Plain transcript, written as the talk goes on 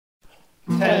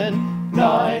10,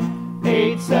 9,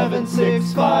 8, 7,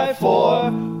 6, 5,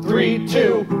 4, 3,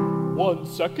 2. 1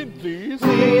 second, please.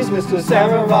 Please, Mr.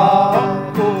 Saravah,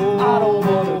 I don't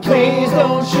wanna. Please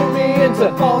don't shoot me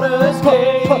into Baldur's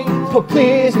Gate.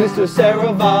 Please, Mr.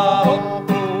 Saravah, I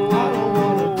don't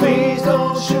wanna. Please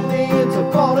don't shoot me into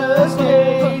Baldur's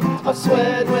Gate. I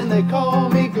sweat when they call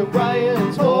me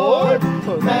Gorian's Horde.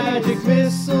 Magic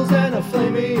missiles and a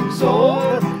flaming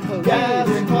sword.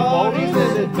 Gathering parties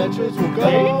and adventures will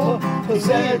go.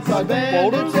 Possessed by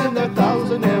bandits and their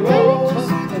 1,000 arrows.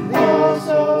 And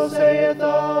also saith the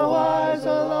wise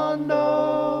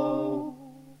Alondo.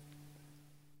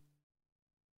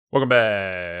 Welcome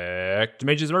back to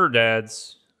Mages and Murder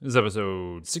Dads. This is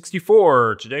episode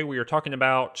 64. Today we are talking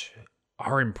about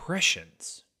our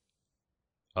impressions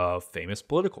of famous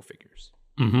political figures.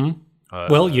 Mm-hmm.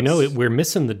 Well, we're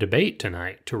missing the debate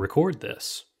tonight to record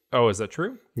this. Oh, is that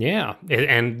true? Yeah,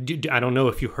 and I don't know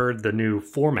if you heard the new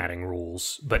formatting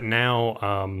rules, but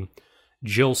now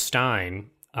Jill Stein,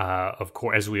 of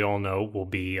course, as we all know, will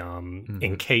be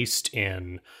encased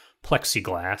in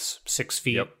plexiglass, 6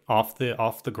 feet off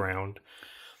the ground,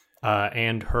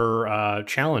 and her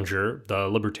challenger, the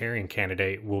Libertarian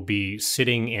candidate, will be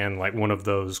sitting in like one of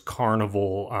those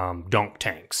carnival dunk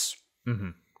tanks.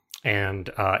 Mm-hmm. And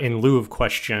in lieu of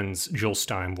questions, Jill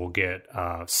Stein will get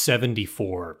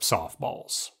 74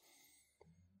 softballs.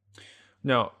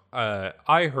 No,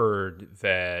 I heard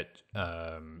that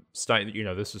Stein,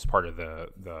 this is part of the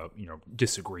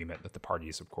disagreement that the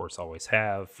parties, of course, always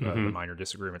have, the minor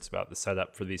disagreements about the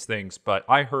setup for these things. But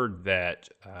I heard that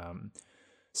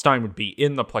Stein would be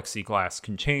in the plexiglass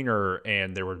container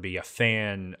and there would be a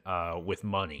fan with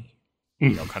money.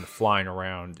 Kind of flying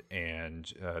around,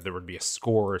 and there would be a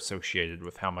score associated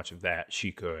with how much of that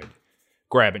she could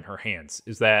grab in her hands.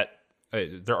 Is that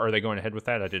are they going ahead with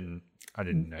that? I didn't.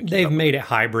 They've made it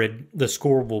hybrid. The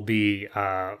score will be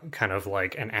kind of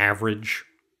like an average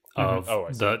of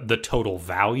the total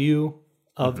value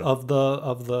of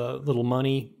the little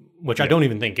money, which I don't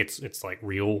even think it's like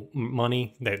real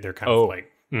money. They're kind of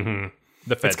like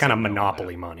it's kind of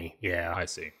monopoly money. Yeah, I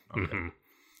see. Okay. Mm-hmm.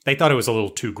 They thought it was a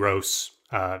little too gross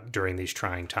during these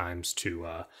trying times to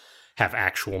have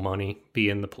actual money be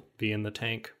in the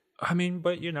tank. I mean,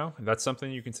 but that's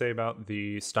something you can say about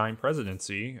the Stein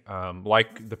presidency.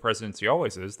 Like the presidency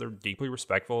always is, they're deeply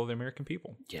respectful of the American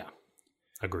people. Yeah,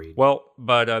 agreed. Well,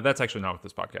 but that's actually not what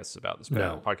this podcast is about. This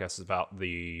podcast is about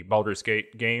the Baldur's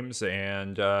Gate games,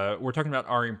 and we're talking about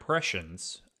our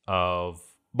impressions of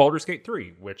Baldur's Gate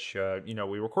 3, which,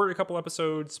 we recorded a couple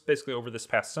episodes basically over this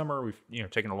past summer.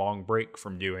 We've, taken a long break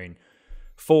from doing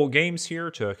full games here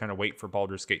to kind of wait for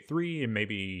Baldur's Gate 3 and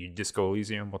maybe Disco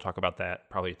Elysium. We'll talk about that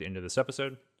probably at the end of this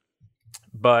episode.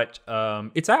 But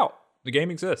it's out. The game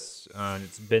exists.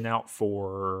 It's been out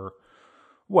for,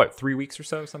 3 weeks or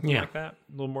so? Something like that?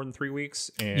 A little more than 3 weeks.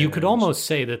 And you could almost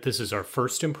say that this is our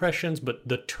first impressions, but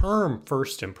the term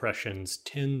first impressions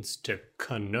tends to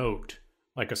connote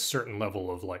like a certain level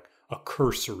of like a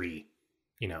cursory,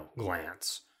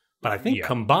 glance. But I think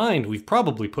combined, we've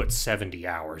probably put 70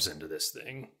 hours into this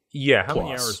thing. Yeah. How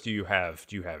many hours do you have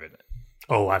in it?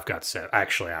 Oh, I've got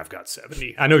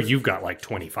 70. I know you've got like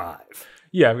 25.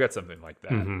 Yeah, I've got something like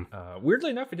that. Mm-hmm.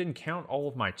 Weirdly enough, it didn't count all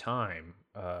of my time,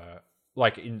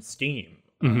 like in Steam.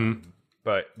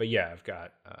 But yeah, I've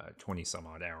got 20 some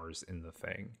odd hours in the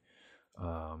thing.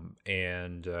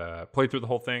 And played through the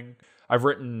whole thing. I've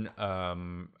written a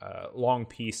long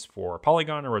piece for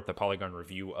Polygon. I wrote the Polygon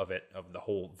review of it, of the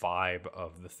whole vibe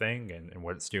of the thing and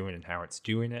what it's doing and how it's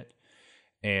doing it.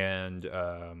 And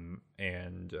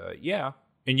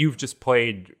you've just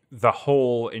played the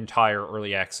whole entire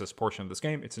early access portion of this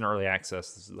game. It's an early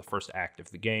access. This is the first act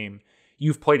of the game.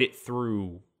 You've played it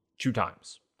through 2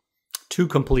 times. 2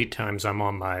 complete times. I'm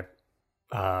on my...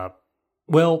 I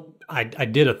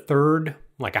did a third,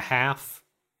 like a half,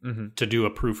 to do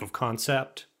a proof of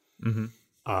concept,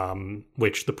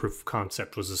 which the proof of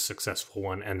concept was a successful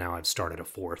one, and now I've started a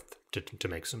fourth to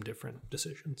make some different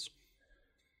decisions.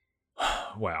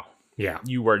 Wow. Yeah.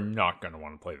 You are not going to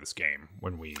want to play this game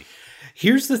when we...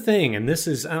 Here's the thing, and this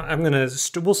is...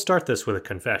 we'll start this with a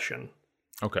confession.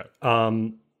 Okay.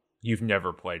 You've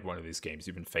never played one of these games.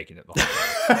 You've been faking it the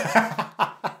whole time.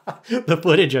 The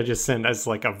footage I just sent as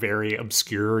like a very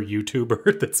obscure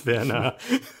YouTuber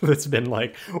that's been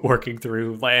like working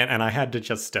through, and I had to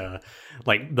just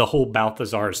like the whole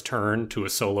Balthazar's turn to a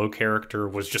solo character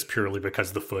was just purely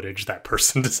because the footage that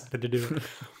person decided to do.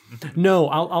 No,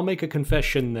 I'll make a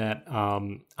confession that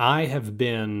I have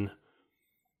been,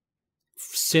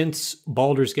 since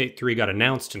Baldur's Gate 3 got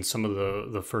announced and some of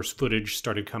the first footage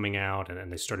started coming out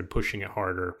and they started pushing it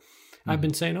harder, I've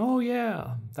been saying, oh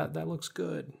yeah, that looks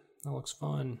good. That looks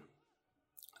fun.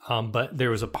 But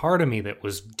there was a part of me that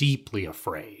was deeply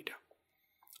afraid,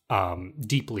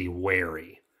 deeply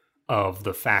wary of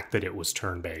the fact that it was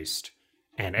turn-based.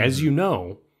 And as you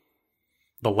know,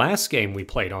 the last game we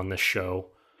played on this show,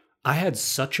 I had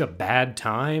such a bad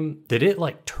time that it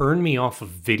like turned me off of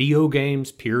video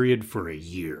games, period, for a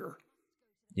year.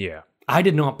 Yeah. I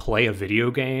did not play a video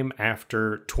game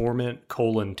after Torment: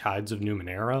 Tides of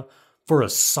Numenera for a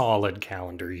solid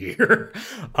calendar year.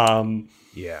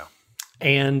 Yeah.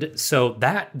 And so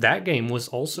that game was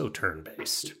also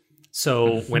turn-based.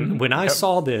 So when I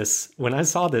saw this,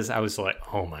 I was like,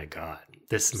 oh my God.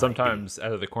 Sometimes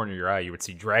out of the corner of your eye, you would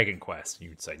see Dragon Quest, and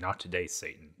you would say, "Not today,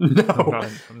 Satan." No,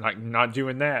 I'm not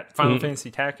doing that. Final Fantasy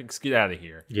Tactics, get out of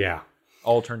here. Yeah,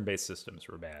 all turn-based systems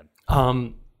were bad.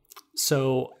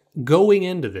 So going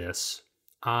into this,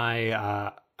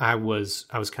 I was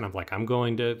kind of like, I'm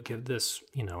going to give this,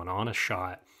 an honest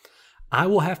shot. I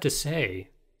will have to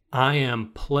say, I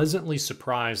am pleasantly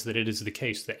surprised that it is the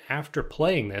case that after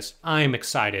playing this, I am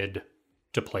excited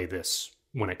to play this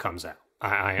when it comes out.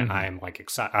 I am like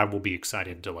excited. I will be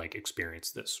excited to like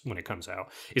experience this when it comes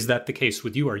out. Is that the case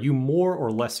with you? Are you more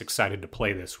or less excited to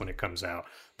play this when it comes out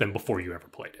than before you ever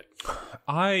played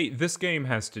it? This game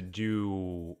has to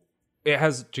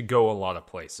go a lot of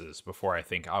places before I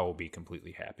think I will be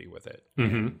completely happy with it.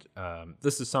 And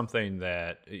this is something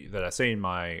that I say in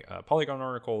my Polygon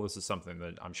article. This is something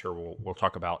that I'm sure we'll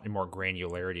talk about in more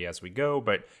granularity as we go.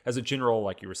 But as a general,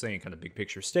 like you were saying, kind of big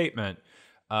picture statement,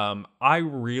 I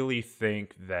really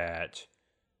think that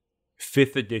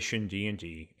 5th edition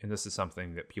D&D, and this is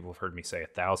something that people have heard me say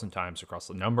 1,000 times across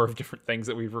a number of different things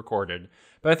that we've recorded,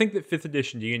 but I think that 5th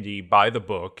edition D&D by the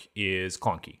book is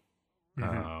clunky.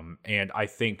 And I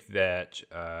think that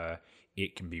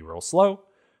it can be real slow.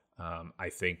 I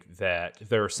think that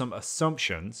there are some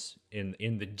assumptions in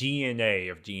the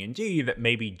DNA of D&D that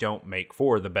maybe don't make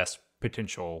for the best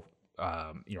potential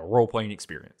role-playing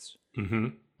experience.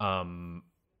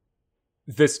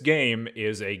 This game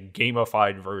is a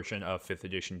gamified version of 5th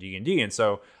edition D&D, and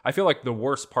so I feel like the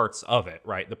worst parts of it,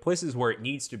 right, the places where it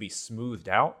needs to be smoothed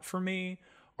out for me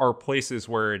are places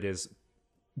where it is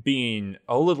being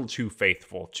a little too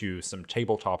faithful to some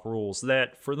tabletop rules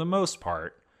that, for the most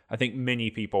part, I think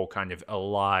many people kind of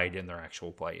elide in their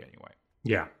actual play anyway.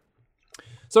 Yeah.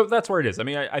 So that's where it is. I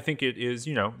mean, I think it is,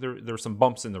 there's some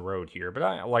bumps in the road here, but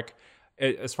I like,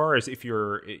 as far as if we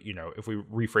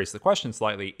rephrase the question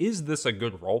slightly, is this a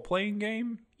good role-playing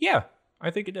game? Yeah, I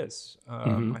think it is.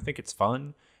 I think it's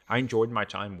fun. I enjoyed my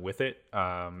time with it.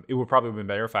 It would probably have been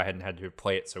better if I hadn't had to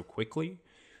play it so quickly.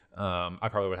 I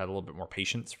probably would have had a little bit more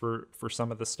patience for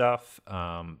some of the stuff.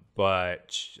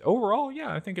 But overall,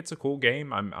 yeah, I think it's a cool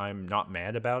game. I'm not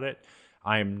mad about it.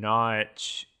 I'm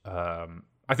not.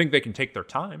 I think they can take their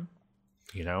time.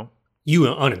 You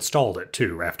uninstalled it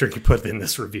too after you put in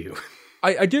this review.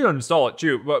 I did uninstall it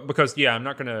too, but because I'm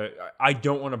not gonna. I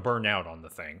don't want to burn out on the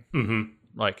thing.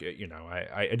 Like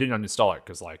I didn't uninstall it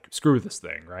because like screw this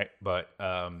thing, right? But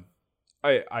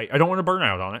I don't want to burn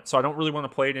out on it, so I don't really want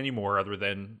to play it anymore other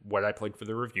than what I played for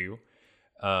the review.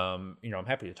 I'm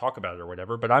happy to talk about it or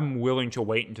whatever, but I'm willing to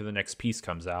wait until the next piece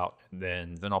comes out,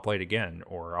 and then I'll play it again,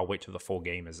 or I'll wait till the full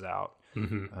game is out.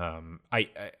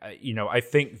 I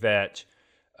think that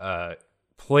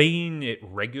playing it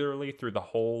regularly through the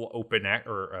whole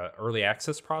early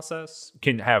access process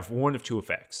can have one of two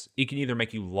effects. It can either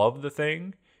make you love the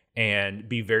thing and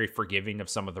be very forgiving of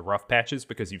some of the rough patches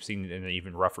because you've seen it in an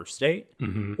even rougher state,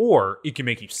 or it can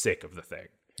make you sick of the thing.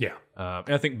 Yeah,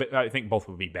 and I think both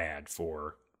would be bad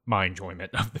for my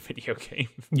enjoyment of the video game.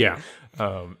 Yeah,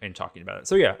 and talking about it.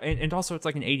 So yeah, and also it's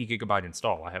like an 80 gigabyte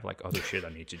install. I have like other shit I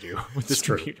need to do with this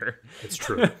computer. It's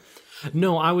true.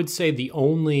 No, I would say the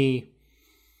only.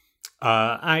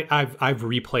 I've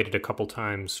replayed it a couple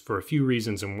times for a few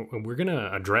reasons, and we're going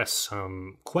to address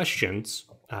some questions.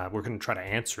 We're going to try to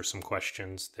answer some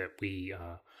questions that we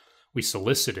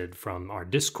solicited from our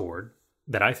Discord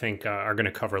that I think are going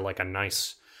to cover like a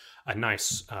nice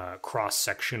cross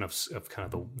section of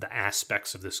kind of the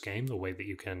aspects of this game, the way that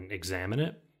you can examine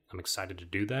it. I'm excited to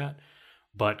do that,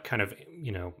 but kind of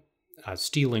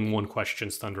stealing one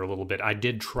question's thunder a little bit. I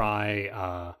did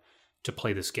try to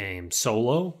play this game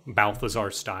solo,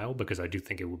 Balthazar style, because I do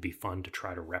think it would be fun to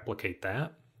try to replicate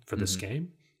that for this game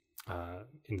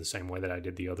in the same way that I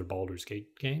did the other Baldur's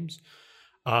Gate games.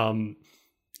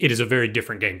 It is a very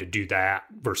different game to do that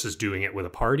versus doing it with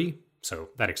a party, so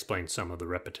that explains some of the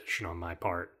repetition on my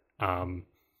part.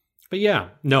 But yeah,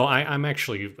 no, I'm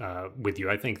actually with you.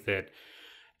 I think that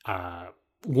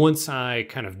once I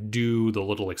kind of do the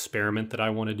little experiment that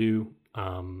I want to do,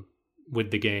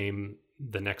 with the game.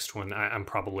 The next one, I'm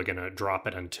probably going to drop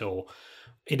it until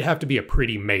it'd have to be a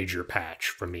pretty major patch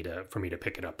for me to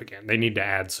pick it up again. They need to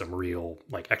add some real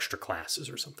like extra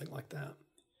classes or something like that.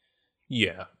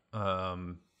 Yeah.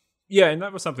 Yeah, and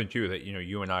that was something too that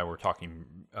you and I were talking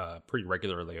pretty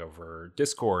regularly over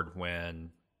Discord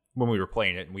when we were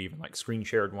playing it, and we even like screen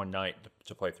shared one night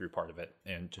to play through part of it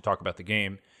and to talk about the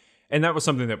game. And that was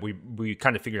something that we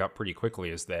kind of figured out pretty quickly,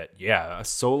 is that a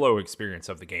solo experience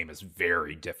of the game is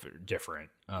very different,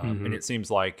 and it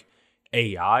seems like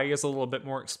AI is a little bit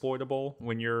more exploitable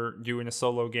when you're doing a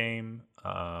solo game.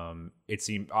 It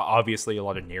seems obviously a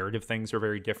lot of narrative things are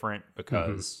very different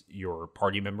because your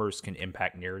party members can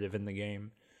impact narrative in the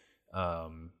game.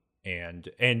 And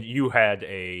you had do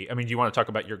you want to talk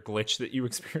about your glitch that you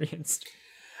experienced?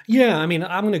 Yeah, I mean,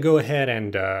 I'm going to go ahead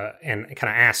and kind of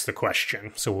ask the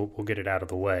question, so we'll get it out of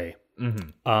the way.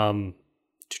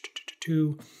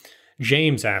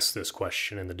 James asked this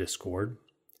question in the Discord.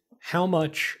 How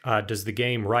much does the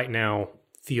game right now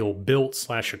feel built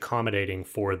 / accommodating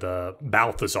for the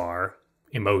Balthazar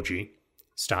emoji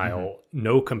style,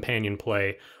 no companion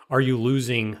play? Are you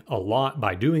losing a lot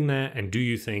by doing that? And do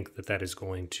you think that is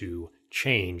going to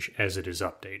change as it is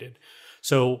updated?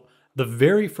 So the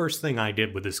very first thing I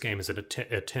did with this game is an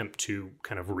attempt to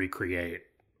kind of recreate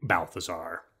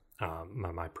Balthazar,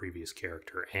 my previous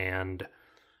character. And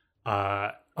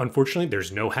unfortunately,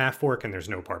 there's no half-orc and there's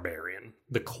no barbarian.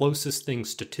 The closest thing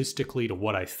statistically to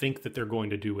what I think that they're going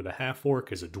to do with a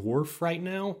half-orc is a dwarf right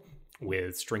now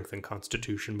with strength and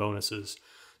constitution bonuses.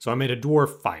 So I made a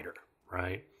dwarf fighter,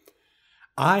 right?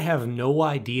 I have no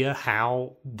idea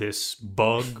how this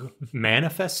bug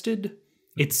manifested.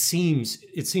 It seems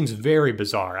very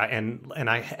bizarre.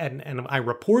 I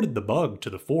reported the bug to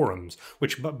the forums,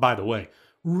 which, by the way,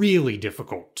 really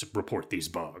difficult to report these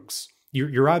bugs.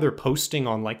 You're either posting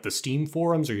on like the Steam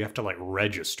forums, or you have to like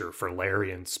register for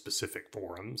Larian specific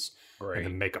forums and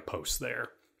then make a post there.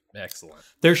 Excellent.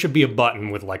 There should be a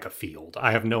button with like a field.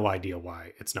 I have no idea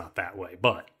why it's not that way,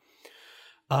 but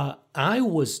I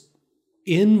was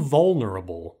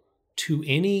invulnerable to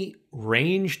any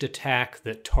ranged attack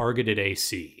that targeted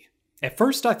AC. At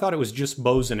first, I thought it was just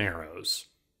bows and arrows,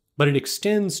 but it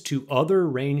extends to other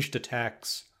ranged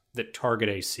attacks that target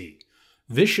AC.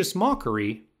 Vicious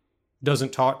Mockery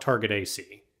doesn't target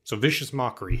AC, so Vicious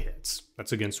Mockery hits.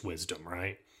 That's against Wisdom,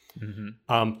 right?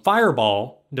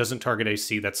 Fireball doesn't target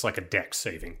AC. That's like a dex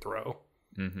saving throw.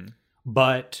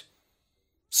 But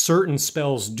certain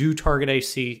spells do target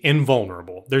AC.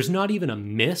 Invulnerable. There's not even a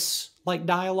miss like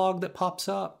dialogue that pops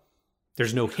up.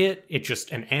 There's no hit. It just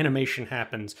an animation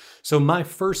happens. So my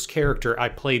first character, I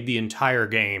played the entire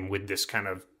game with this kind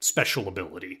of special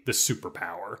ability, this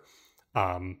superpower.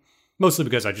 Mostly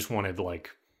because I just wanted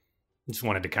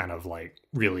to kind of like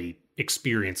really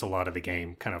experience a lot of the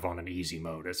game kind of on an easy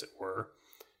mode, as it were.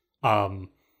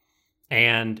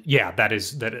 And yeah, that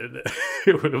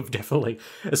it would have definitely,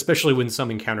 especially when some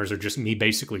encounters are just me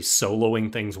basically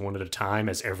soloing things one at a time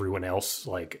as everyone else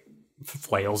like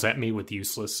flails at me with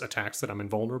useless attacks that I'm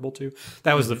invulnerable to.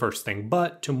 That was the first thing.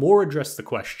 But to more address the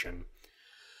question,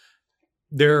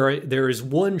 there is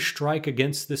one strike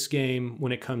against this game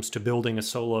when it comes to building a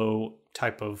solo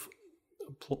type of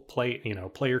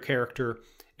player character,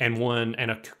 and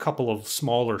a couple of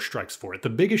smaller strikes for it. The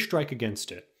biggest strike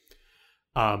against it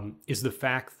is the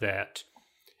fact that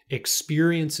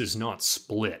experience is not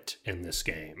split in this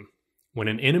game. When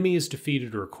an enemy is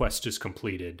defeated or a quest is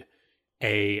completed,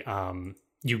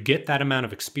 you get that amount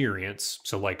of experience.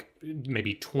 So like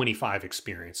maybe 25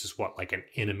 experience is what like an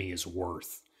enemy is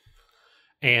worth.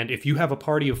 And if you have a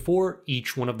party of 4,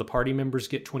 each one of the party members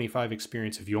get 25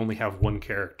 experience. If you only have one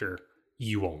character,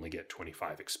 you only get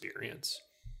 25 experience.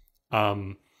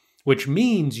 Which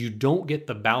means you don't get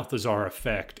the Balthazar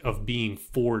effect of being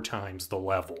 4 times the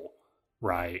level,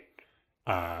 right?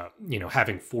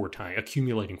 Having 4 times,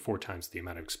 accumulating 4 times the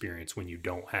amount of experience when you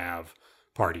don't have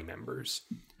party members.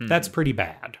 That's pretty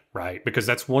bad, right? Because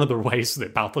that's one of the ways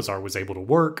that Balthazar was able to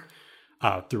work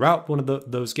throughout one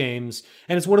of those games.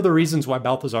 And it's one of the reasons why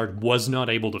Balthazar was not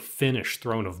able to finish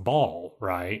Throne of Baal,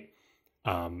 right?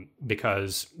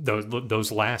 Because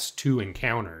those last 2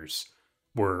 encounters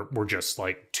were just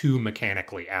like too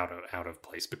mechanically out of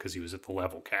place because he was at the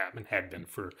level cap and had been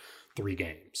for 3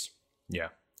 games. Yeah.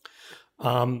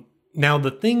 Now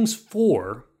the things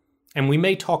for, and we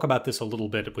may talk about this a little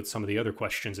bit with some of the other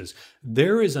questions, is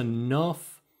there is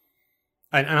enough,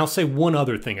 and I'll say one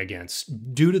other thing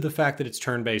against, due to the fact that it's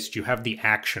turn-based, you have the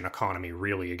action economy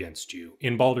really against you.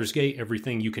 In Baldur's Gate,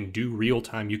 everything you can do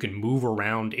real-time, you can move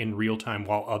around in real-time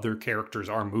while other characters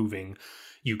are moving.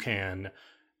 You can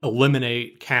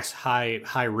cast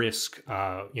high risk,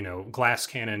 glass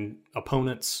cannon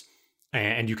opponents,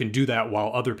 and you can do that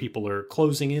while other people are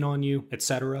closing in on you,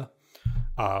 etc.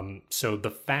 So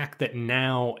the fact that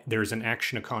now there's an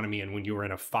action economy, and when you're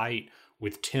in a fight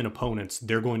with 10 opponents,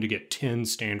 they're going to get 10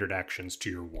 standard actions to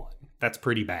your 1. That's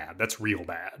pretty bad. That's real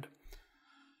bad.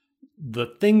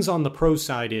 The things on the pro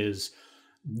side is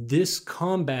this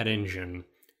combat engine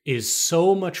is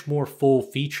so much more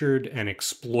full-featured and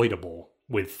exploitable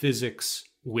with physics,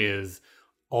 with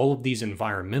all of these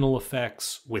environmental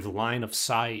effects, with line of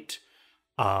sight.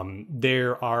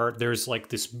 There's like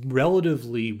this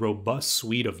relatively robust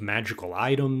suite of magical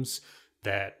items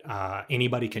that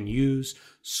anybody can use.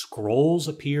 Scrolls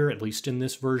appear, at least in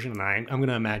this version, and I'm going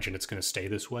to imagine it's going to stay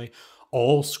this way.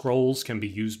 All scrolls can be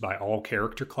used by all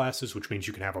character classes, which means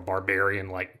you can have a barbarian,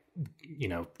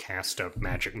 cast a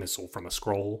magic missile from a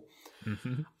scroll.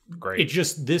 Mm-hmm. Great. It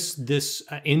just, this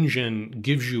engine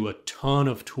gives you a ton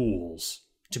of tools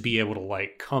to be able to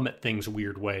come at things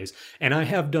weird ways. And I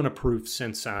have done a proof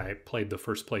since I played the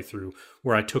first playthrough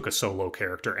where I took a solo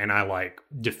character and I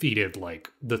defeated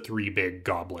the 3 big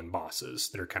goblin bosses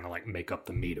that are kind of make up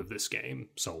the meat of this game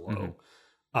solo.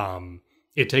 Mm-hmm.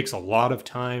 It takes a lot of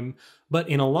time, but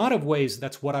in a lot of ways,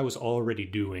 that's what I was already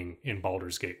doing in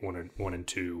Baldur's Gate 1 and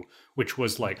 2, which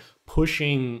was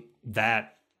pushing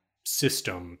that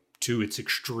system to its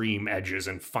extreme edges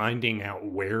and finding out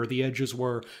where the edges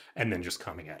were and then just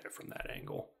coming at it from that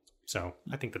angle. So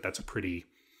I think that's a pretty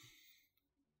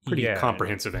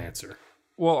comprehensive answer.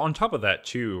 Well, on top of that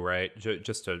too, right,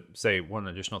 just to say one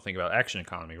additional thing about action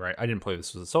economy, right, I didn't play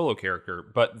this as a solo character,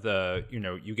 but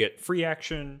you get free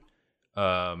action,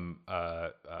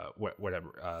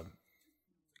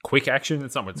 quick action,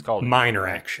 that's not what it's called. Minor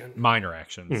actions.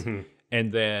 Mm-hmm.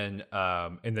 And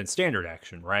then standard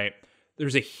action, right?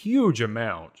 There's a huge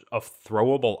amount of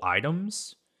throwable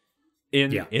items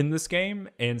in this game,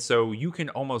 and so you can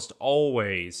almost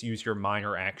always use your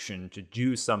minor action to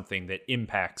do something that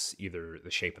impacts either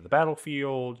the shape of the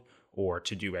battlefield, or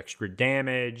to do extra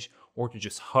damage, or to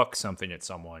just huck something at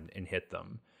someone and hit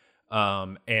them.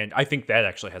 And I think that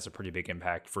actually has a pretty big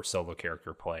impact for solo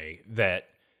character play, that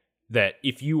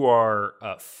if you are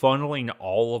funneling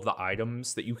all of the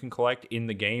items that you can collect in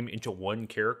the game into one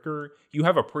character, you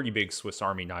have a pretty big Swiss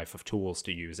Army knife of tools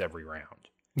to use every round.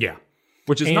 Yeah.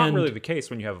 Which is not really the case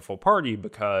when you have a full party,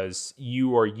 because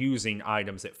you are using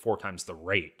items at 4 times the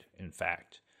rate, in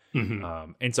fact.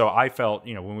 Mm-hmm. And so I felt,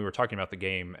 when we were talking about the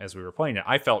game as we were playing it,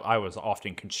 I felt I was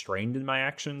often constrained in my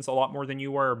actions a lot more than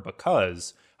you were,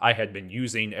 because I had been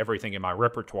using everything in my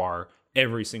repertoire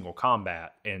every single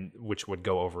combat, and which would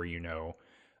go over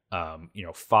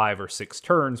 5 or 6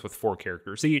 turns with 4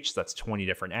 characters each. That's 20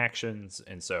 different actions,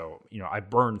 and so I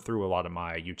burned through a lot of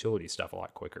my utility stuff a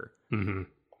lot quicker. Mm-hmm.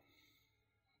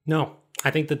 No,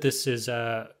 I think that this is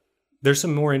there's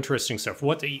some more interesting stuff.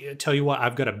 Tell you what,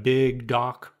 I've got a big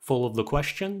doc full of the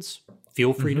questions.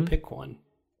 Feel free to pick one.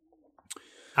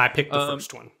 I picked the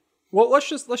first one. Well, let's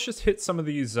just hit some of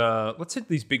these. Let's hit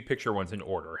these big picture ones in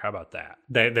order. How about that?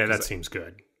 That seems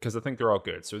good, because I think they're all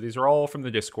good. So these are all from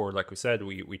the Discord. Like we said,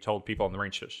 we told people on the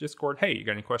Range Touch Discord, hey, you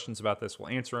got any questions about this? We'll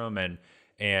answer them.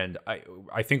 And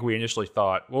I think we initially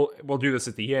thought, well, we'll do this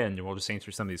at the end and we'll just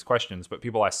answer some of these questions. But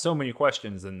people ask so many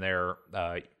questions, and they're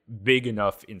big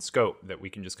enough in scope that we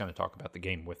can just kind of talk about the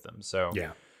game with them. So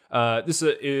yeah. This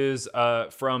is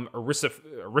from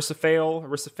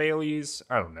Aristophales.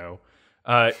 I don't know.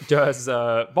 Does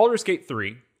Baldur's Gate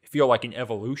 3 feel like an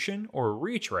evolution or a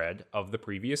retread of the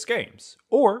previous games,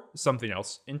 or something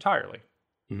else entirely?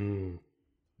 What do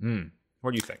you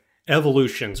think?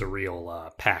 Evolution's a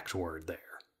real packed word there.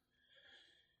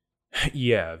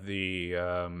 Yeah,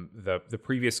 the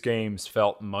previous games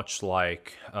felt much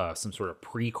like some sort of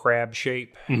pre-crab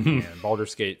shape, and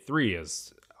Baldur's Gate 3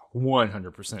 is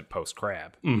 100%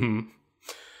 post-crab. Mm-hmm.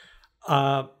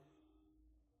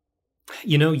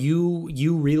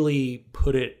 You really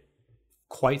put it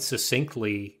quite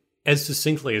succinctly,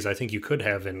 as I think you could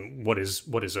have in what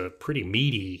is a pretty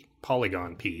meaty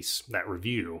Polygon piece, that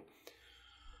review,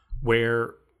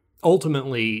 where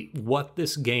ultimately what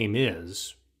this game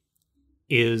is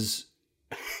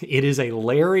it is a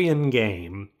Larian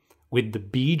game with the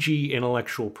BG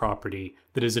intellectual property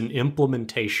that is an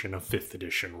implementation of 5th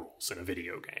edition rules in a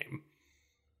video game.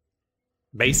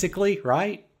 Basically,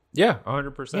 right? Yeah,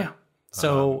 100%. Yeah.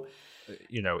 So,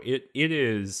 it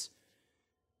is,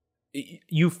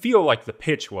 you feel like the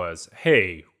pitch was,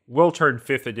 hey, we'll turn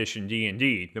 5th edition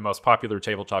D&D, the most popular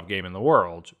tabletop game in the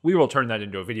world, we will turn that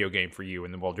into a video game for you,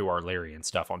 and then we'll do our Larian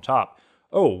stuff on top.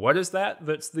 Oh, what is that?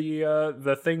 That's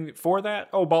the thing for that?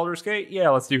 Oh, Baldur's Gate? Yeah,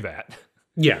 let's do that.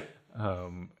 Yeah.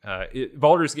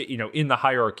 Baldur's Gate, in the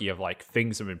hierarchy of like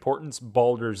things of importance,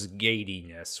 Baldur's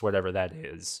Gatiness, whatever that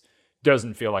is,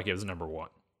 doesn't feel like it was number one.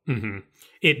 Mm-hmm.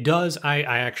 It does. I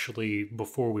actually,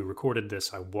 before we recorded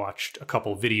this, I watched a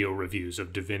couple video reviews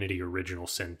of Divinity Original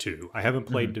Sin 2. I haven't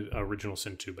played Original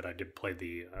Sin 2, but I did play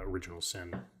the Original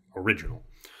Sin original.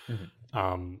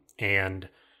 And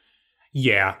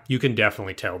yeah, you can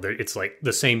definitely tell that it's like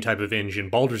the same type of engine.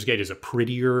 Baldur's Gate is a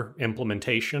prettier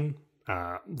implementation,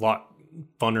 lot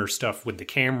funner stuff with the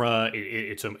camera.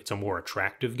 It's a more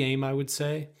attractive game, I would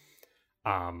say.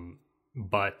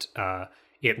 But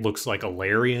it looks like a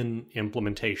Larian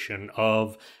implementation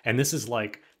of, and this is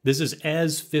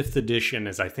as 5th edition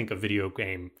as I think a video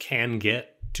game can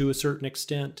get to a certain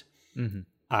extent. And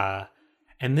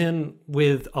then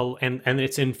and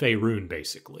it's in Faerun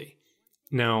basically.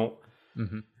 Now,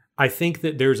 I think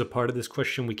that there's a part of this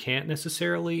question we can't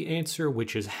necessarily answer,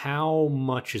 which is how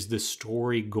much is this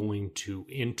story going to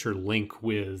interlink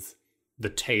with the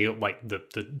tale, like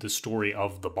the story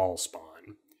of the Bhaalspawn.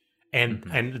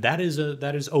 And that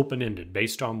is open-ended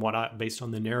based on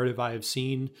the narrative I have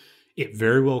seen. It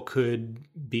very well could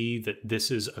be that this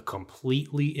is a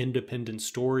completely independent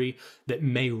story that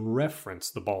may reference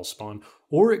the Bhaalspawn,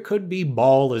 or it could be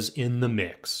Bhaal is in the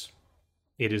mix.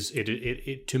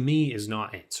 It to me is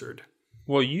not answered.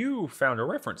 Well, you found a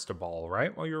reference to Bhaal,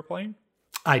 right, while you were playing?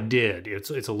 I did. It's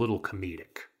a little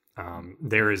comedic.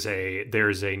 There is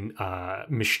a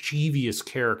mischievous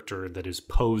character that is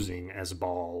posing as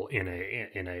Bhaal in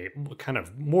a kind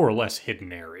of more or less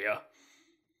hidden area.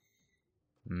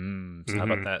 So how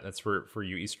about that? That's for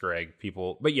you Easter egg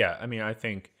people. But yeah, I mean, I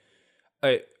think,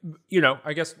 I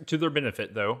guess to their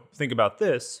benefit though, think about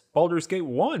this: Baldur's Gate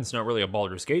 1's not really a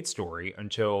Baldur's Gate story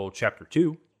until Chapter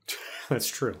 2. That's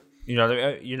true.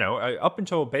 Up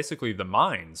until basically the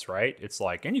mines, right? It's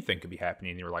like anything could be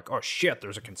happening. And you're like, oh shit,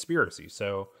 there's a conspiracy.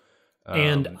 So,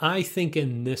 and I think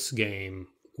in this game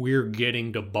we're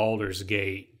getting to Baldur's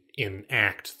Gate in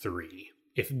Act 3.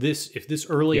 If this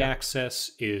early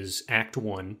access is Act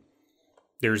 1,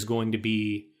 there's going to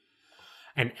be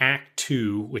an Act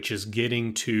 2, which is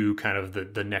getting to kind of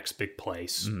the next big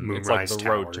place. Moonrise it's like the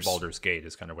Towers. road to Baldur's Gate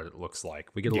is kind of what it looks like.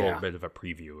 We get a little bit of a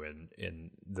preview in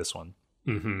this one.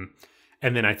 Mm-hmm.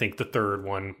 And then I think the third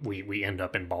one, we end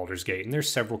up in Baldur's Gate. And there's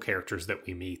several characters that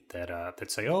we meet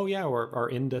that say, oh yeah, our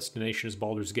end destination is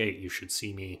Baldur's Gate. You should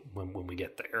see me when we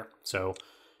get there. So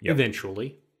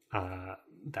eventually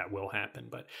that will happen.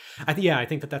 But I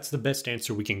think that's the best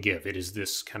answer we can give. It is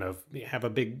this kind of, you have a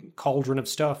big cauldron of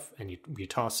stuff and you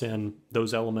toss in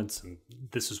those elements and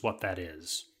this is what that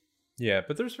is. Yeah,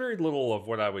 but there's very little of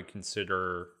what I would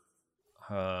consider...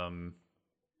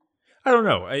 I don't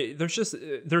know.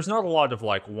 There's not a lot of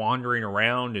like wandering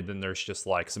around, and then there's just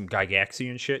like some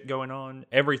Gygaxian shit going on.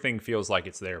 Everything feels like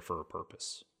it's there for a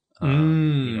purpose.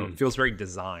 It feels very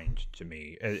designed to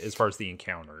me as far as the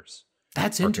encounters.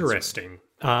 That's interesting.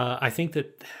 I think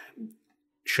that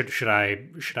should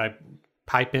I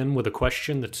pipe in with a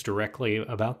question that's directly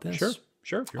about this?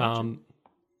 Sure. If you want to.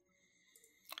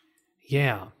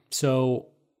 Yeah. So,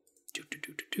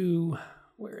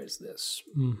 where is this?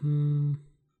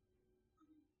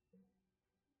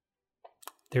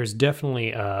 There's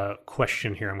definitely a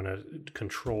question here. I'm going to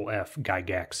Control F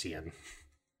Gygaxian.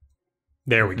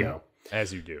 There we go.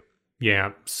 As you do.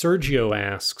 Yeah. Sergio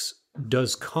asks,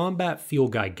 does combat feel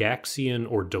Gygaxian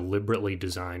or deliberately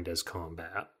designed as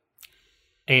combat?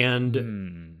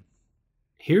 And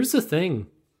here's the thing.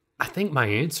 I think my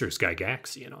answer is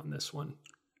Gygaxian on this one.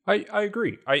 I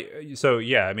agree.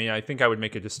 I think I would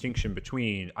make a distinction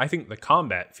between, I think the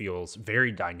combat feels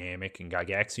very dynamic and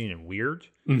Gygaxian and weird.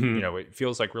 It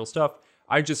feels like real stuff.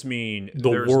 I just mean the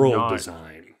world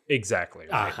design. Exactly.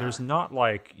 Right? There's not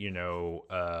like,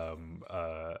 I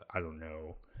don't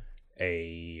know,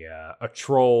 a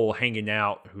troll hanging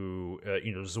out who,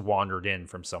 just wandered in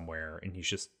from somewhere and he's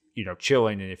just,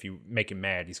 chilling. And if you make him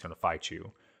mad, he's going to fight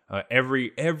you.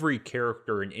 Every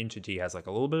character and entity has like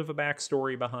a little bit of a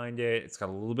backstory behind it. It's got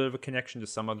a little bit of a connection to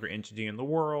some other entity in the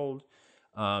world.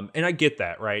 And I get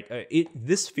that, right?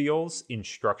 This feels in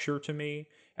structure to me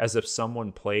as if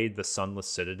someone played the Sunless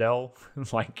Citadel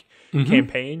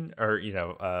campaign or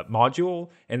module,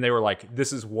 and they were like,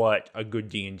 "This is what a good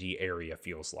D&D area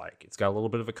feels like." It's got a little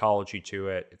bit of ecology to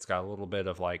it. It's got a little bit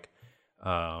of like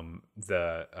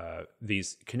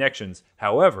these connections.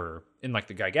 However, in like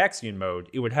the Gygaxian mode,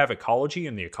 it would have ecology,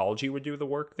 and the ecology would do the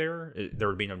work there. There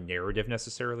would be no narrative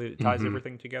necessarily that ties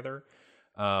everything together.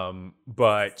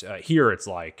 But here it's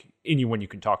like anyone you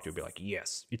can talk to would be like,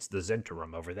 yes, it's the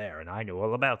Zhentarim over there, and I know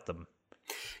all about them.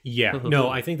 Yeah, no,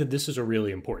 I think that this is a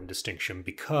really important distinction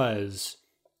because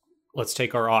let's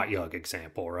take our Otyugh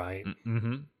example, right?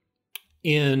 Mm-hmm.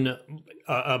 In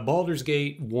a Baldur's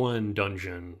Gate 1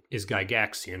 dungeon is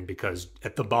Gygaxian because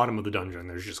at the bottom of the dungeon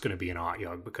there's just going to be an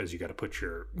Otyugh because you got to put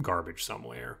your garbage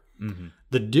somewhere. Mm-hmm.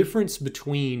 The difference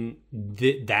between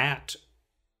that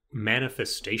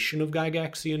manifestation of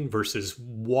Gygaxian versus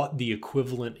what the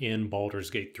equivalent in Baldur's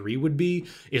Gate 3 would be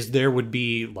is there would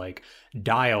be like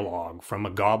dialogue from a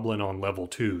goblin on level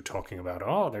 2 talking about,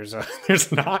 oh, there's an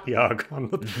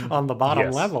Otyugh on the bottom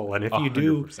Yes. level, and if you 100%.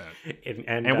 do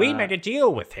And we made a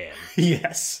deal with him.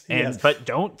 yes, But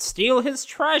don't steal his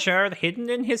treasure hidden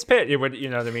in his pit. It would, you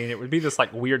know what I mean? It would be this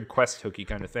like weird quest hooky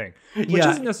kind of thing, which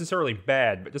Yeah. isn't necessarily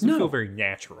bad, but doesn't feel very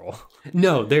natural.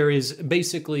 No, there is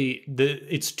basically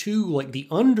it's too like the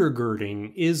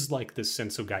undergirding is like this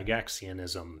sense of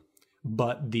Gygaxianism,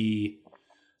 but the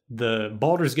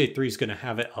Baldur's Gate 3 is going to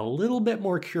have it a little bit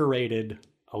more curated,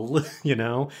 a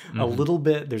little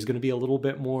bit. There's going to be a little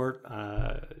bit more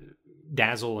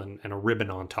dazzle and a ribbon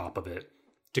on top of it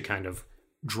to kind of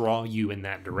draw you in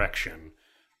that direction.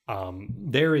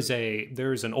 There's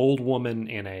an old woman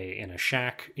in a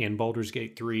shack in Baldur's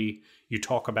Gate 3. You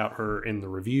talk about her in the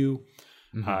review.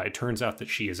 It turns out that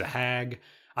she is a hag.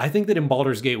 I think that in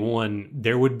Baldur's Gate 1,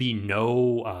 there would be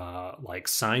no like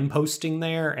signposting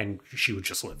there, and she would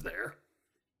just live there.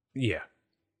 Yeah.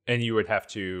 And you would have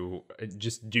to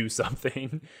just do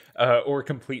something or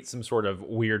complete some sort of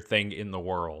weird thing in the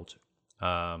world.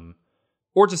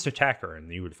 Or just attack her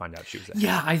and you would find out she was a hag.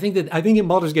 Yeah, I think in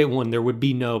Baldur's Gate 1 there would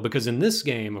be no, because in this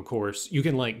game, of course, you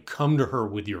can like come to her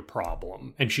with your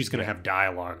problem and she's going to have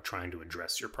dialogue trying to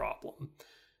address your problem.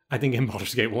 I think in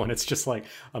Baldur's Gate 1 it's just like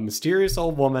a mysterious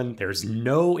old woman. There's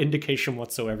no indication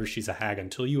whatsoever she's a hag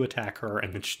until you attack her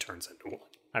and then she turns into one.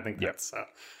 I think that's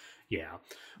yeah.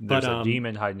 There's a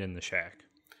demon hiding in the shack.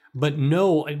 But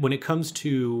no, when it comes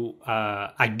to,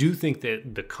 I do think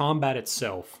that the combat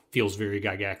itself feels very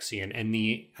Gygaxian,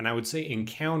 and I would say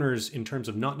encounters in terms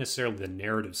of not necessarily the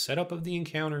narrative setup of the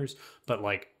encounters, but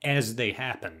like as they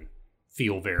happen,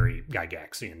 feel very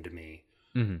Gygaxian to me.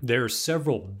 Mm-hmm. There are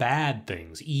several bad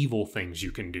things, evil things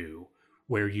you can do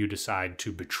where you decide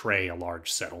to betray a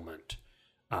large settlement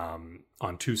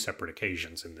on 2 separate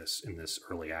occasions in this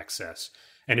early access.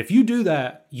 And if you do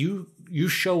that, you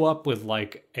show up with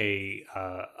like a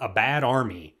bad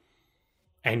army,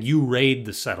 and you raid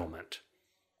the settlement,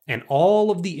 and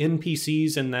all of the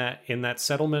NPCs in that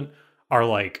settlement are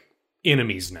like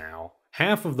enemies now.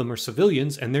 Half of them are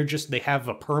civilians, and they have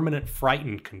a permanent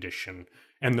frightened condition,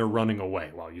 and they're running away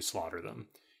while you slaughter them.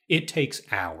 It takes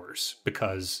hours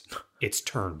because it's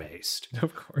turn based.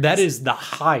 Of course, that is the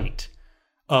height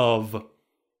of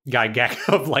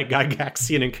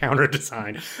Gygaxian encounter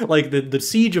design. Like the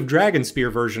Siege of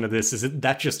Dragonspear version of this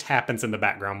that just happens in the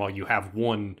background while you have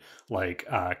one like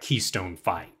keystone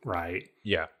fight, right?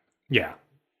 Yeah.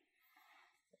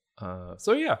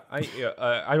 So yeah,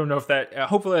 I don't know if that.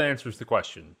 Hopefully that answers the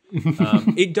question.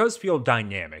 It does feel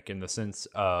dynamic in the sense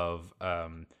of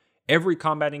every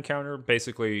combat encounter.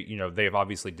 Basically, they've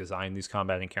obviously designed these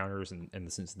combat encounters in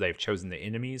the sense that they've chosen the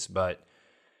enemies, but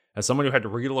as someone who had to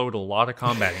reload a lot of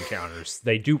combat encounters,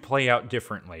 they do play out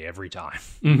differently every time.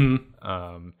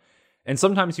 Mm-hmm. And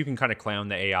sometimes you can kind of clown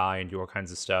the AI and do all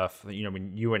kinds of stuff.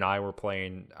 When you and I were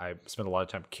playing, I spent a lot of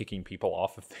time kicking people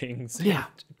off of things,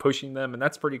 pushing them, and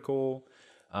that's pretty cool.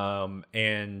 I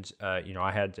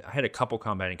had a couple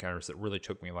combat encounters that really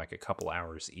took me like a couple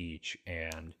hours each,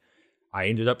 and I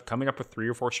ended up coming up with 3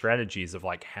 or 4 strategies of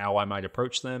like how I might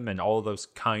approach them, and all of those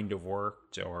kind of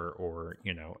worked, or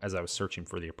as I was searching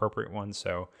for the appropriate ones.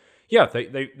 So yeah,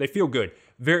 they feel good.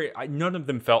 None of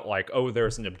them felt like, oh,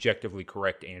 there's an objectively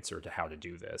correct answer to how to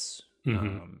do this,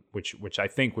 which I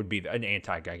think would be an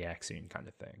anti-Gygaxian kind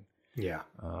of thing. Yeah.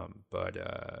 But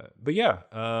yeah.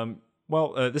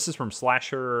 This is from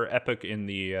Slasher Epic in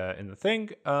the thing.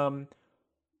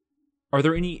 Are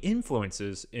there any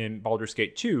influences in Baldur's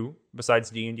Gate 2 besides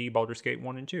D&D, Baldur's Gate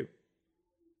 1 and 2?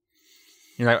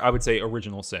 And I would say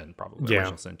Original Sin, probably. Yeah.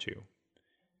 Original Sin 2.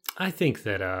 I think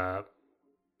that,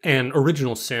 and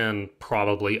Original Sin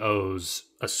probably owes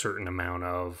a certain amount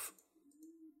of,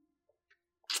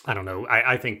 I don't know,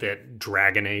 I think that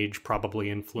Dragon Age probably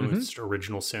influenced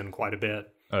Original Sin quite a bit.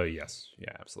 Oh, yes.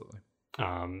 Yeah, absolutely.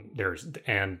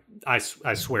 I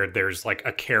swear there's like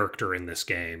a character in this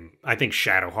game. I think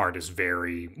Shadowheart is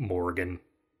very Morgan.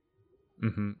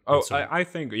 Mm-hmm. Oh, so, I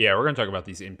think, we're going to talk about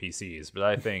these NPCs, but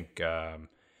I think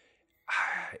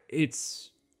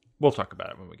we'll talk about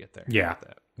it when we get there.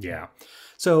 Yeah.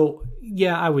 So,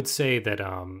 I would say that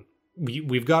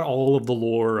we've got all of the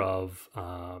lore of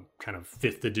kind of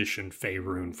 5th edition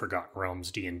Faerun Forgotten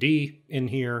Realms D&D in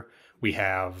here. We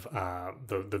have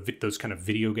those kind of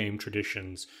video game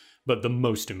traditions. But the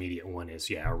most immediate one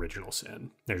is, Original Sin.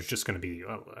 There's just going to be,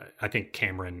 I think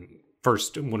Cameron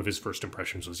one of his first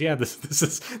impressions was,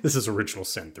 this is Original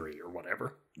Sin 3 or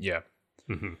whatever. Yeah.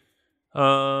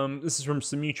 This is from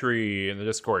Simitri in the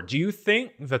Discord. Do you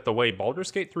think that the way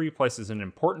Baldur's Gate 3 places an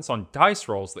importance on dice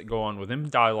rolls that go on within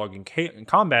dialogue and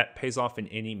combat pays off in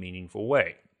any meaningful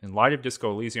way? In light of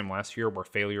Disco Elysium last year, where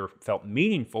failure felt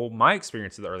meaningful, my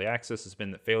experience of the early access has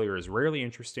been that failure is rarely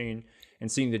interesting,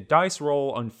 and seeing the dice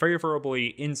roll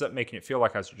unfavorably ends up making it feel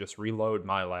like I should just reload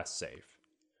my last save.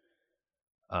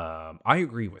 I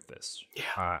agree with this.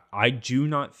 Yeah. I do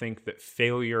not think that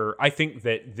failure... I think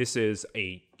that this is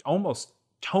a almost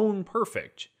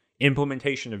tone-perfect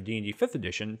implementation of D&D 5th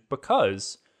Edition,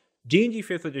 because D&D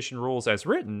 5th Edition rules as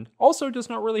written also does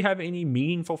not really have any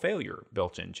meaningful failure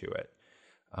built into it.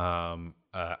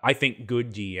 I think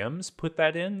good DMs put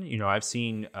that in. I've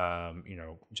seen,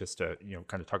 just to,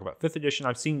 kind of talk about 5th edition,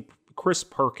 I've seen Chris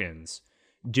Perkins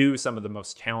do some of the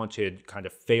most talented kind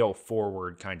of fail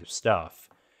forward kind of stuff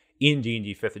in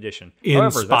D&D 5th edition.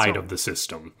 In spite of the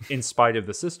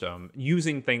system,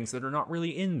 using things that are not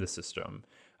really in the system,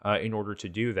 in order to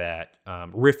do that,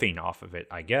 riffing off of it,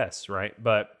 I guess. Right.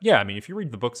 But yeah, I mean, if you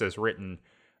read the books as written,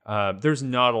 there's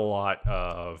not a lot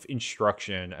of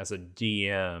instruction as a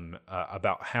DM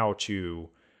about how to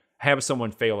have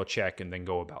someone fail a check and then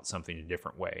go about something a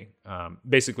different way.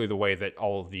 Basically, the way that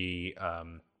all of the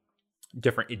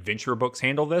different adventure books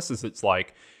handle this is it's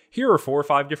like, here are 4 or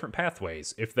 5 different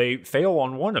pathways. If they fail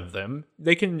on one of them,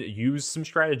 they can use some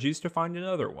strategies to find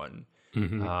another one.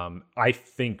 Mm-hmm. I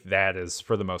think that is,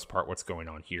 for the most part, what's going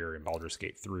on here in Baldur's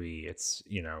Gate 3. It's,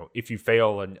 if you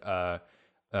fail an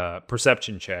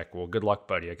perception check, well, good luck,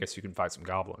 buddy. I guess you can fight some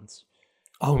goblins.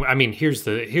 Oh, I mean, here's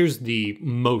the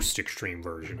most extreme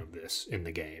version of this in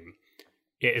the game.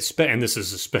 And this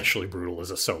is especially brutal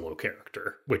as a solo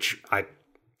character, which I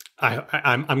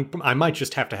might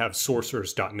just have to have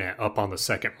sorcerers.net up on the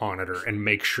second monitor and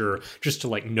make sure, just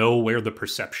to know where the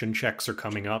perception checks are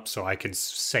coming up so I can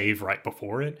save right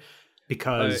before it.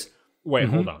 Because wait,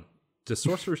 hold on. Does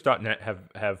sorcerers.net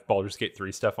have Baldur's Gate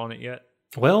 3 stuff on it yet?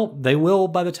 Well, they will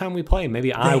by the time we play.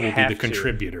 Maybe I will be the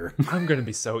contributor. I'm going to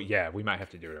be we might have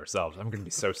to do it ourselves. I'm going to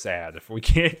be so sad if we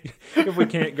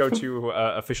can't go to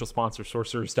official sponsor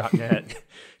sorcerers.net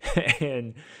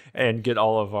and get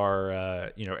all of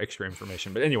our extra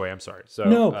information. But anyway, I'm sorry.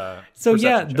 So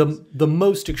the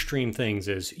most extreme things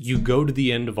is you go to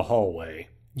the end of a hallway.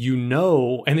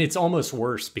 And it's almost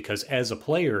worse because as a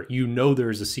player,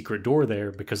 there's a secret door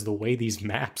there, because the way these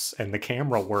maps and the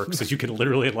camera works is you can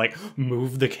literally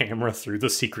move the camera through the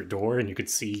secret door and you could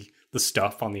see the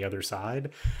stuff on the other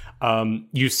side.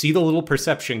 You see the little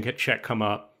perception check come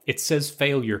up. It says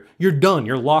failure. You're done.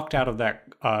 You're locked out of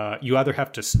that. You either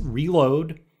have to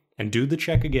reload and do the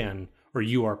check again, or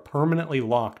you are permanently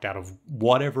locked out of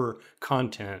whatever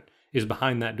content is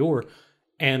behind that door.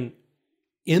 And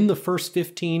in the first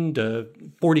 15 to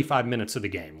 45 minutes of the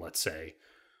game, let's say,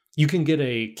 you can get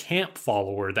a camp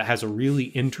follower that has a really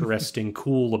interesting,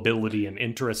 cool ability and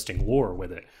interesting lore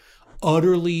with it.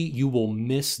 Utterly, you will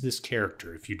miss this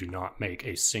character if you do not make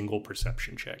a single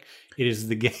perception check. It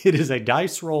is a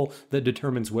dice roll that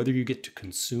determines whether you get to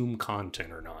consume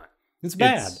content or not. It's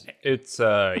bad.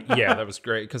 That was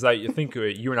great, because I think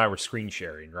you and I were screen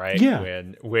sharing, right? Yeah.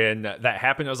 When that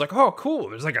happened, I was like, oh, cool.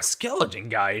 There's a skeleton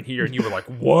guy in here. And you were like,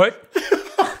 what?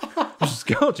 There's a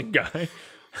skeleton guy.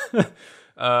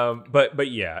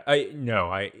 But yeah, I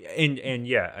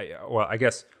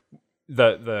guess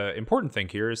the important thing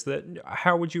here is that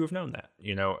how would you have known that?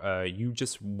 You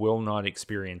just will not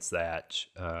experience that.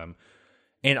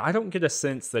 And I don't get a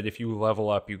sense that if you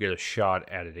level up, you get a shot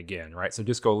at it again, right? So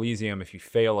Disco Elysium, if you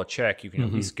fail a check, you can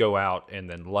at least go out and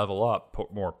then level up,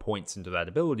 put more points into that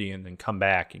ability, and then come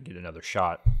back and get another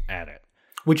shot at it.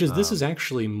 This is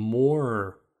actually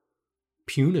more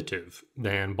punitive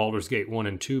than Baldur's Gate 1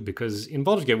 and 2, because in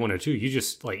Baldur's Gate 1 and 2, you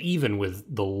just, even with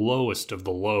the lowest of the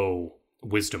low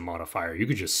wisdom modifier, you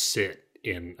could just sit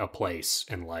in a place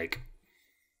and,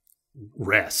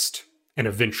 rest, and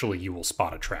eventually you will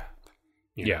spot a trap.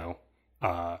 You know,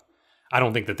 I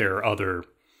don't think that there are other.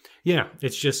 Yeah,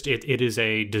 it's just it is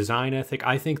a design ethic.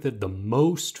 I think that the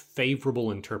most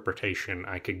favorable interpretation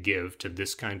I could give to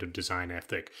this kind of design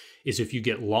ethic is if you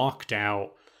get locked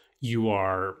out, you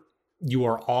are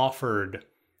offered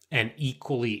an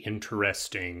equally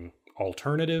interesting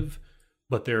alternative,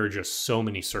 but there are just so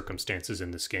many circumstances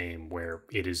in this game where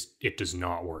it does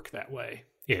not work that way.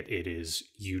 It is,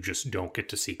 you just don't get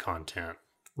to see content,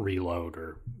 reload,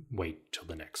 or wait till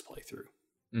the next playthrough.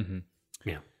 Mm-hmm.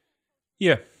 Yeah.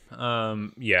 Yeah.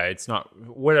 Yeah, it's not,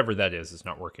 whatever that is, it's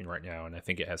not working right now. And I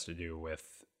think it has to do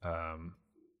with,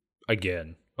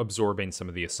 again, absorbing some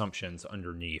of the assumptions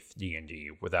underneath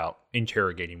D&D without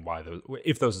interrogating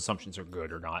if those assumptions are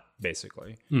good or not,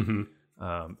 basically. Mm-hmm.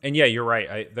 And yeah, you're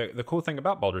right. The cool thing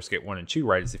about Baldur's Gate 1 and 2,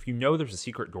 right, is if you know there's a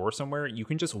secret door somewhere, you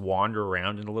can just wander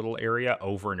around in a little area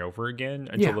over and over again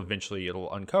until eventually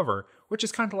it'll uncover, which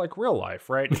is kind of like real life,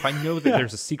 right? If I know that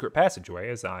there's a secret passageway,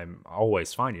 as I'm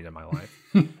always finding in my life,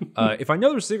 if I know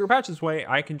there's a secret passageway,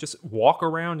 I can just walk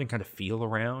around and kind of feel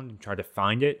around and try to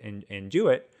find it and do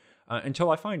it.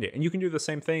 Until I find it. And you can do the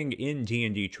same thing in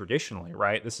D&D traditionally,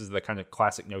 right? This is the kind of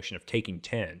classic notion of taking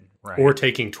 10, right? Or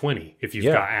taking 20 if you've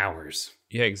got hours.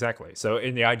 Yeah, exactly. So,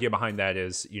 and the idea behind that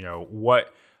is,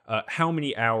 how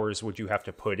many hours would you have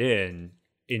to put in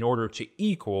order to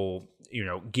equal,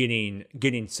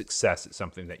 getting success at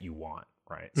something that you want,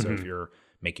 right? So if you're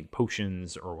making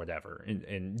potions or whatever,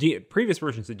 and previous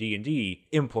versions of D&D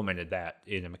implemented that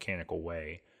in a mechanical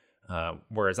way.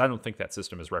 Whereas I don't think that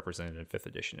system is represented in 5th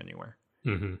edition anywhere.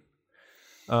 Mm-hmm.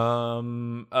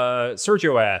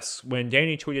 Sergio asks, when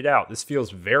Danny tweeted out, "This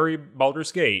feels very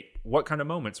Baldur's Gate," what kind of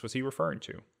moments was he referring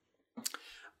to?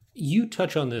 You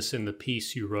touch on this in the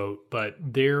piece you wrote, but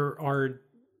there are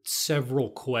several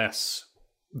quests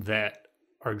that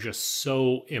are just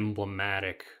so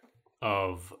emblematic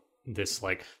of this,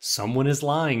 like, someone is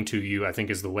lying to you, I think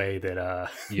is the way that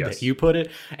that you put it.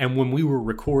 And when we were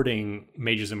recording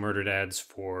Mages and Murder Dads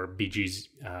for BG's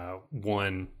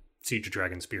 1, Siege of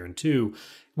Dragonspear, and 2,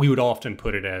 we would often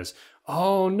put it as,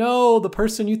 oh no, the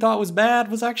person you thought was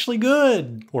bad was actually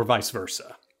good, or vice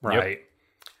versa, right?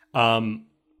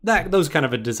 Yep. Those kind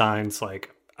of designs,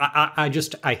 like,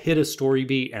 I hit a story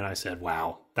beat and I said,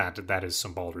 wow, that is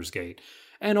some Baldur's Gate.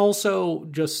 And also,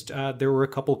 just there were a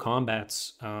couple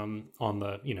combats on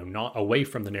the, not away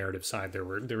from the narrative side. There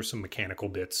were some mechanical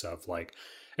bits of, like,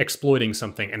 exploiting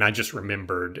something, and I just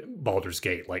remembered Baldur's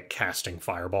Gate, like, casting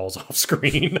fireballs off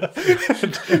screen.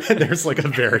 And there's, like, a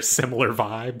very similar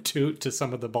vibe to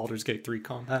some of the Baldur's Gate 3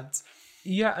 combats.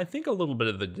 Yeah, I think a little bit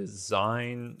of the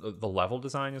design, the level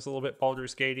design, is a little bit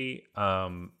Baldur's Gate-y,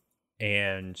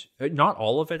 and not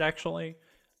all of it, actually.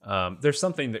 There's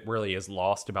something that really is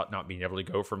lost about not being able to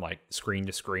go from, like, screen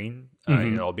to screen,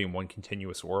 being one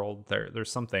continuous world.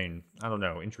 There's something, I don't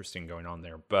know, interesting going on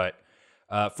there. But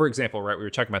for example, right, we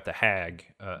were talking about the hag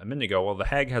a minute ago. Well, the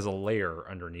hag has a lair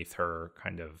underneath her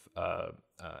kind of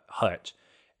hut,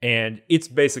 and it's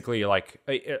basically like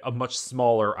a much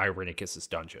smaller Irenicus's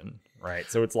dungeon, right?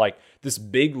 So it's like this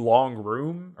big long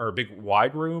room, or a big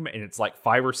wide room, and it's like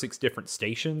 5 or 6 different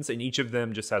stations, and each of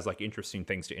them just has, like, interesting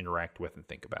things to interact with and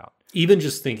think about. Even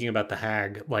just thinking about the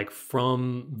hag, like,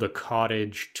 from the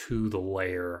cottage to the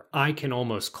lair, I can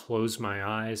almost close my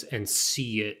eyes and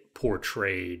see it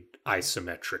portrayed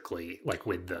isometrically, like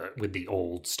with the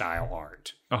old style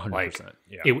art. 100%, like,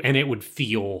 yeah. And it would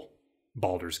feel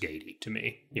Baldur's Gate-y to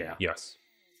me. Yeah. Yes,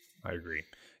 I agree.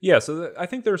 Yeah, so I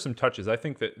think there are some touches. I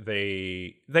think that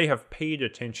they have paid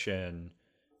attention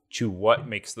to what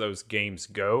makes those games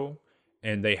go,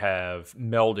 and they have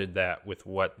melded that with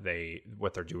what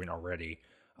they're doing already.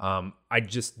 I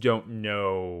just don't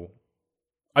know.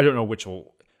 I don't know which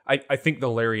will. I think the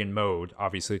Larian mode,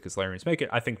 obviously, because Larians make it,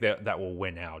 I think that will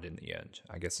win out in the end,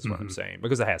 I guess is what I'm saying.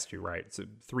 Because it has to, right? It's a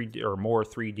 3D or more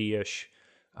 3D-ish.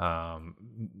 A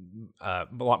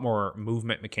lot more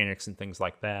movement mechanics and things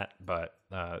like that. But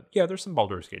yeah, there's some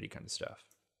Baldur's Gate kind of stuff.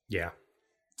 Yeah.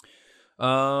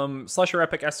 Slasher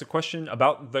Epic asked a question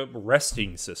about the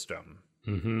resting system.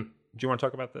 Mm-hmm. Do you want to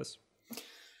talk about this?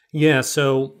 Yeah,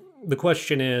 so the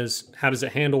question is, how does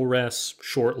it handle rests,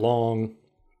 short, long?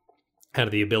 How do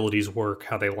the abilities work?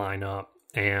 How they line up?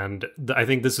 And I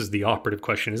think this is the operative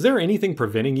question. Is there anything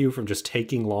preventing you from just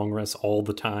taking long rests all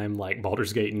the time, like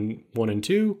Baldur's Gate 1 and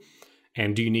 2?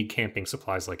 And do you need camping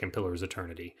supplies like in Pillars of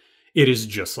Eternity? It is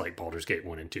just like Baldur's Gate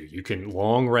 1 and 2. You can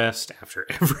long rest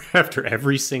after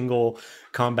every single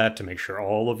combat to make sure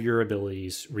all of your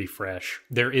abilities refresh.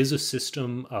 There is a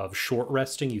system of short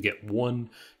resting. You get one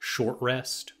short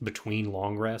rest between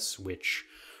long rests, which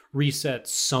resets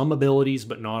some abilities,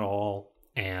 but not all.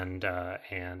 And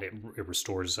it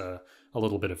restores a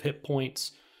little bit of hit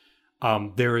points.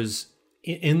 There is,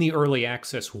 in the early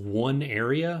access, one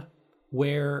area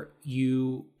where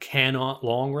you cannot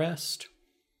long rest.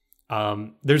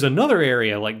 There's another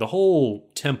area, like the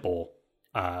whole temple.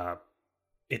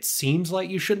 It seems like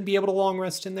you shouldn't be able to long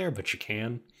rest in there, but you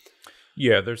can.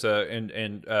 Yeah, there's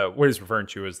and what he's referring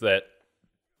to is that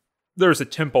there's a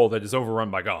temple that is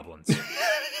overrun by goblins.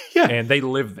 Yeah. And they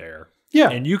live there. Yeah.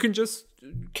 And you can just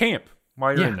camp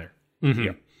while you're in there. Mm-hmm.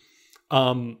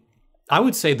 Yeah. I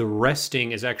would say the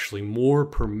resting is actually more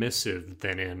permissive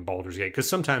than in Baldur's Gate, because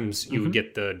sometimes you would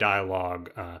get the dialogue,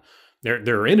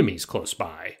 there are enemies close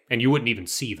by, and you wouldn't even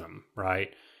see them,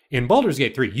 right? In Baldur's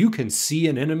Gate 3, you can see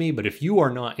an enemy, but if you are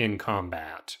not in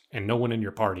combat and no one in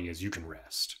your party is, you can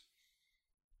rest.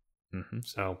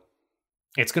 So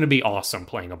it's going to be awesome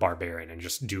playing a barbarian and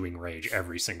just doing rage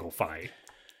every single fight.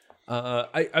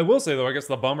 I will say, though, I guess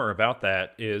the bummer about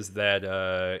that is that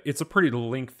it's a pretty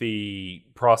lengthy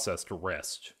process to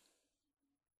rest.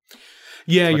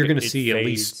 Yeah, you're going to see at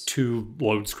least 2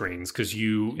 load screens because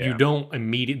you don't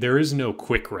immediately... There is no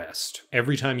quick rest.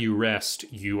 Every time you rest,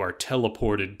 you are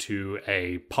teleported to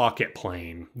a pocket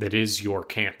plane that is your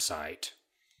campsite.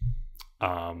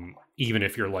 Even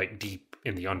if you're like deep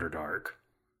in the Underdark.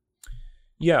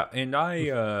 Yeah, and I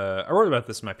wrote about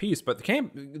this in my piece, but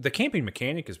the camping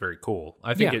mechanic is very cool.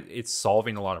 I think it's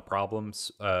solving a lot of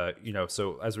problems.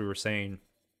 So as we were saying,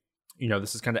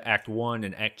 this is kind of Act 1,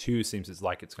 and Act 2 seems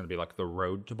like it's going to be like the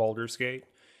road to Baldur's Gate.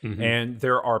 And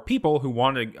there are people who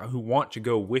want to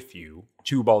go with you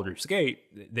to Baldur's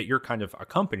Gate that you're kind of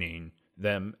accompanying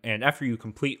them. And after you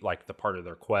complete like the part of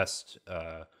their quest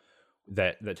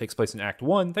that takes place in Act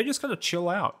 1, they just kind of chill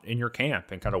out in your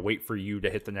camp and kind of wait for you to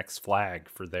hit the next flag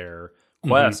for their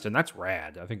quest, and that's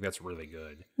rad. I think that's really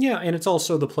good. Yeah, and it's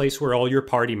also the place where all your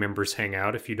party members hang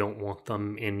out if you don't want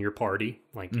them in your party.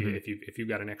 Like if you've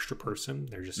got an extra person,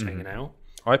 they're just hanging out.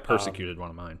 I persecuted one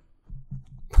of mine.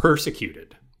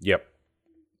 Persecuted? Yep.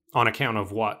 On account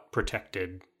of what?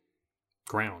 Protected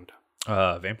ground?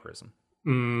 Vampirism.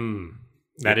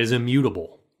 That is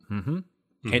immutable.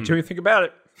 Can't do anything about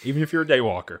it, even if you're a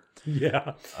daywalker.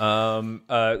 Yeah.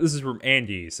 This is from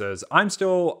Andy. He says, I'm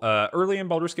still early in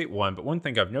Baldur's Gate 1, but one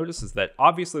thing I've noticed is that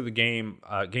obviously the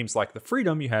games like the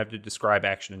freedom you have to describe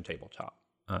action in tabletop.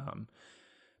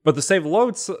 But the save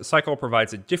load cycle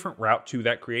provides a different route to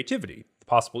that creativity.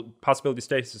 The possibility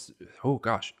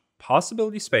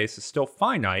space is still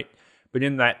finite, but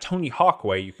in that Tony Hawk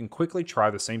way, you can quickly try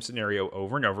the same scenario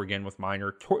over and over again with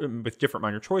different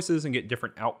minor choices and get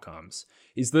different outcomes.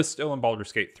 Is this still in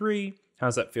Baldur's Gate 3? How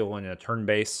does that feel in a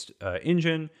turn-based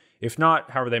engine? If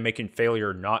not, how are they making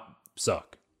failure not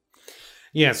suck?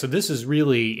 Yeah, so this is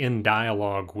really in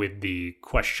dialogue with the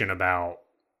question about,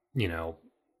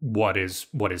 what is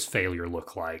failure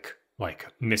look like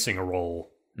missing a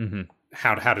roll.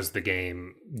 How does the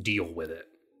game deal with it?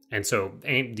 And so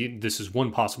this is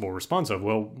one possible response of,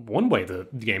 well, one way the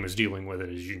game is dealing with it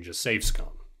is you can just save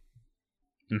scum,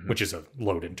 which is a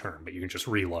loaded term, but you can just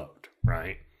reload,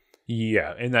 right?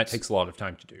 Yeah, and that takes a lot of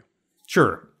time to do.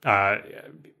 Sure.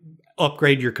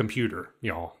 Upgrade your computer,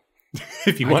 y'all.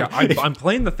 If you want. I'm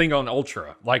playing the thing on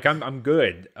Ultra. Like, I'm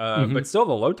good. But still,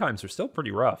 the load times are still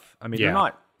pretty rough. I mean, they're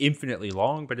not infinitely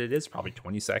long, but it is probably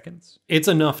 20 seconds. It's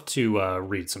enough to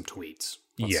read some tweets.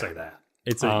 Let's say that.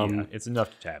 It's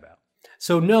enough to tab out.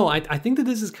 So no, I think that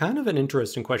this is kind of an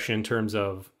interesting question in terms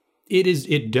of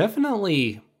it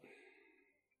definitely.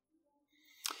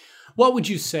 What would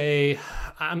you say?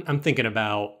 I'm thinking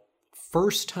about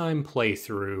first time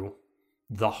playthrough,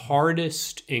 the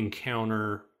hardest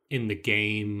encounter in the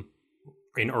game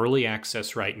in early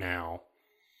access right now.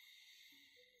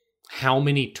 How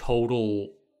many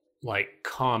total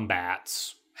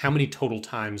combats? How many total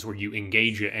times where you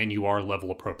engage it and you are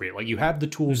level appropriate? Like you have the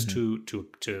tools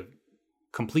to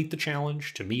complete the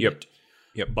challenge, to meet it.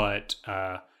 Yep. But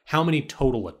how many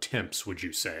total attempts would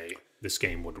you say this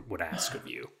game would ask of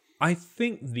you? I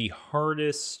think the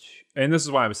hardest, and this is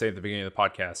why I was saying at the beginning of the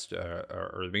podcast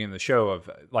or the beginning of the show of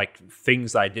like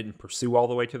things I didn't pursue all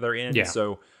the way to their end. Yeah.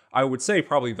 So I would say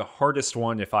probably the hardest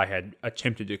one, if I had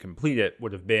attempted to complete it,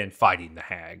 would have been fighting the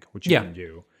hag, which you can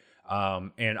do.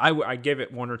 And I gave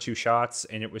it 1 or 2 shots,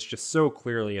 and it was just so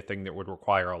clearly a thing that would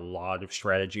require a lot of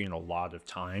strategy and a lot of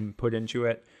time put into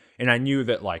it. And I knew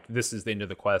that like this is the end of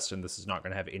the quest, and this is not going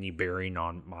to have any bearing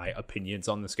on my opinions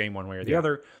on this game one way or the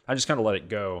other. I just kind of let it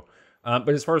go. But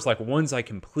as far as like ones I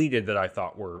completed that I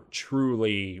thought were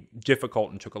truly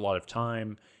difficult and took a lot of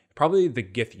time, probably the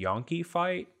Githyanki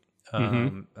fight.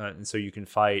 And so you can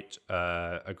fight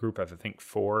a group of, I think,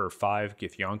 4 or 5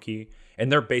 Githyanki.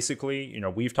 And they're basically,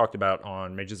 we've talked about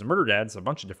on Mages and Murder Dads a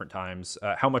bunch of different times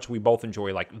how much we both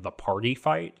enjoy like the party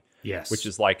fight. Yes. Which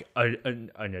is like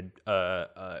an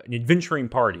adventuring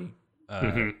party,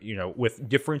 with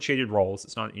differentiated roles.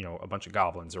 It's not, a bunch of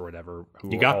goblins or whatever.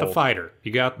 You got the fighter,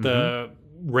 you got the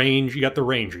range, you got the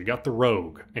ranger, you got the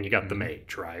rogue, and you got the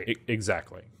mage, right?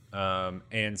 Exactly.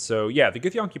 And so, the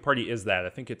Githyanki party is that.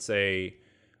 I think it's I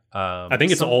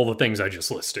think it's all the things I just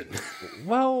listed.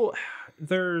 Well,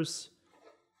 there's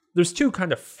 2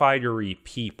 kind of fightery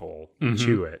people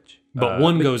to it. But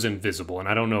one goes invisible, and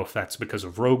I don't know if that's because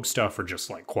of rogue stuff or just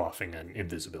like quaffing an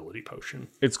invisibility potion.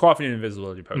 It's quaffing an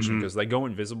invisibility potion because they go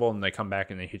invisible and they come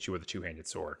back and they hit you with a two-handed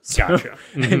sword. Gotcha.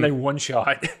 And they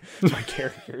one-shot my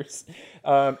characters.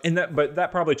 But that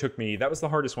probably took me, that was the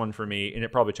hardest one for me, and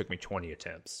it probably took me 20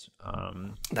 attempts.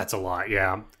 That's a lot,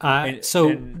 yeah.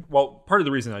 Well, part of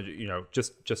the reason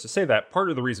just to say that, part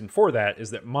of the reason for that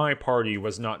is that my party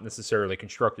was not necessarily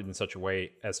constructed in such a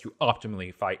way as to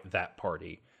optimally fight that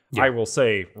party. Yeah. I will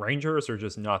say Rangers are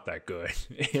just not that good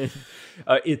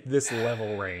in this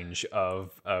level range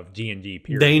of D&D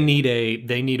period. They need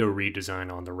a redesign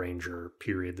on the Ranger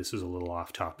period. This is a little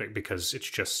off topic because it's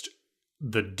just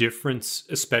the difference,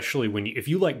 especially if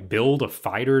you like build a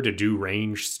fighter to do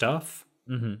range stuff.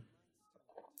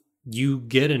 You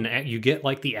get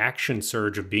like the action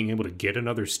surge of being able to get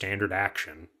another standard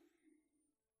action.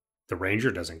 The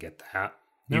Ranger doesn't get that.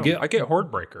 I get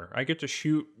Hordebreaker. I get to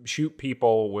shoot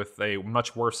people with a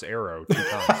much worse arrow 2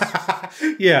 times.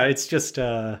 Yeah, it's just.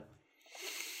 I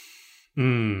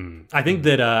think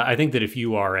that if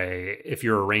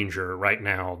you're a ranger right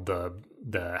now,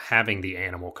 the having the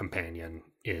animal companion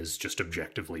is just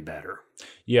objectively better.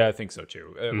 Yeah, I think so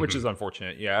too, which is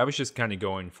unfortunate. Yeah, I was just kind of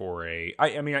going for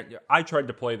I tried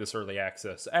to play this early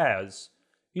access as,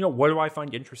 what do I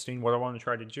find interesting? What do I want to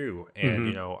try to do?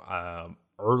 And,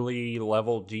 early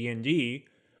level D&D,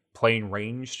 playing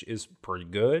ranged is pretty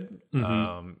good.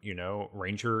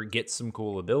 Ranger gets some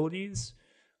cool abilities,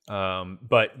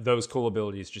 but those cool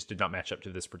abilities just did not match up to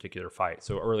this particular fight.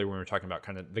 So earlier when we were talking about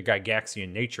kind of the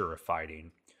Gygaxian nature of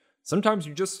fighting, sometimes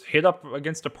you just hit up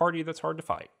against a party that's hard to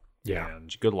fight. Yeah.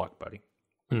 And good luck, buddy.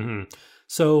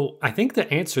 So I think to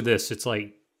answer this, it's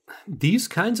like these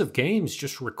kinds of games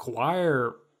just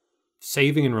require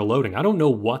saving and reloading. I don't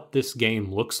know what this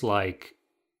game looks like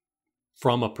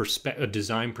from a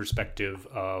design perspective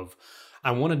of,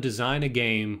 I want to design a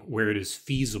game where it is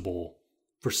feasible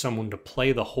for someone to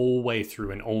play the whole way through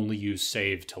and only use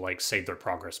save to like save their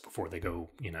progress before they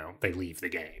go, they leave the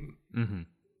game.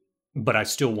 But I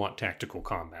still want tactical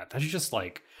combat. That's just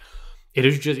like, it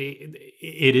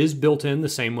is built in the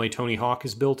same way Tony Hawk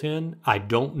is built in. I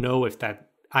don't know if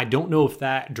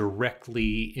that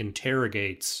directly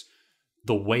interrogates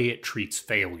the way it treats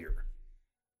failure.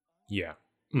 Yeah.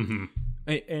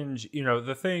 And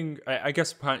the thing, I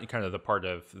guess kind of the part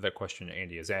of the question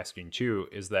Andy is asking too,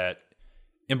 is that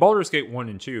in Baldur's Gate 1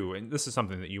 and 2, and this is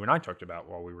something that you and I talked about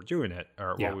while we were doing it,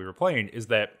 or while we were playing, is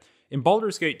that in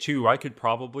Baldur's Gate 2, I could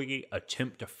probably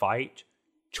attempt to fight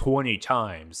 20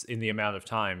 times in the amount of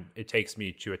time it takes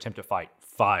me to attempt to fight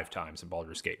 5 times in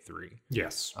Baldur's Gate 3.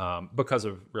 Yes. Because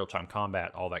of real-time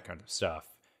combat, all that kind of stuff.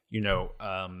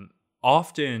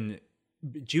 Often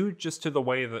due just to the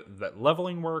way that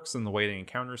leveling works and the way the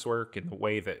encounters work and the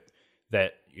way that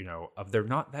of there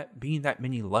not being that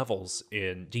many levels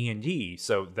in D&D,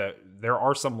 so that there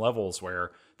are some levels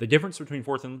where the difference between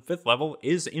 4th and 5th level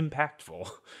is impactful.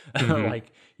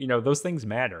 Those things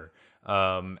matter.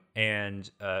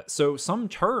 So some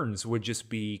turns would just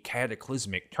be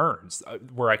cataclysmic turns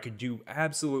where I could do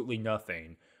absolutely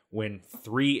nothing when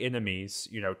 3 enemies,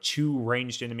 2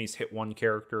 ranged enemies hit one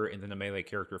character and then a melee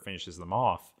character finishes them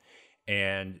off.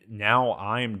 And now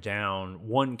I'm down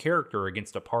 1 character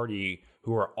against a party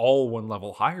who are all 1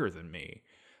 level higher than me.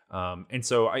 And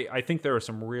so I think there are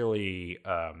some really,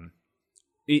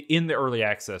 in the early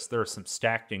access, there are some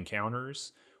stacked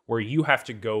encounters where you have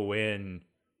to go in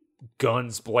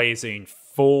guns blazing,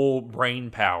 full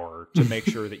brain power to make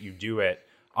sure that you do it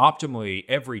optimally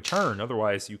every turn.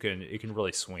 Otherwise it can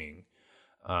really swing.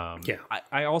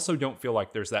 I also don't feel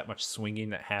like there's that much swinging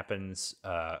that happens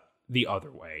the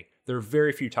other way. There are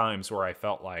very few times where I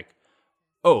felt like,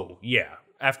 oh yeah,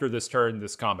 after this turn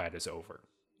this combat is over.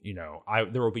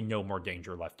 There will be no more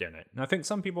danger left in it. And I think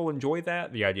some people enjoy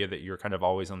that, the idea that you're kind of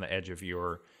always on the edge of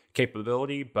your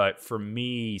capability. But for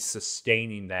me,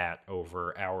 sustaining that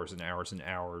over hours and hours and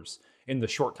hours in the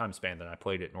short time span that I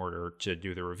played it in order to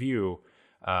do the review,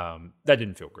 that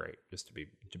didn't feel great, just to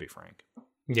be frank.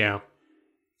 Yeah.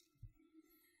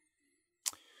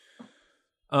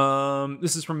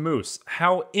 This is from Moose.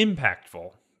 How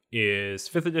impactful is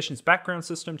 5th edition's background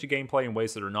system to gameplay in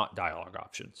ways that are not dialogue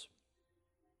options?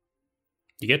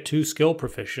 You get 2 skill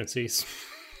proficiencies.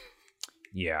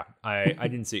 Yeah, I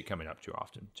didn't see it coming up too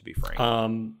often, to be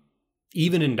frank.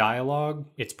 Even in dialogue,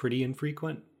 it's pretty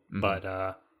infrequent,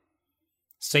 but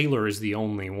Sailor is the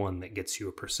only one that gets you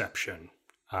a perception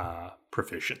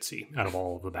proficiency out of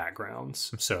all of the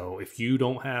backgrounds. So if you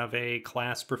don't have a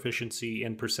class proficiency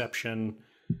in perception,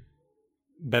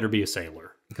 better be a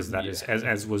sailor, because that is,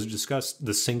 as was discussed,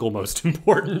 the single most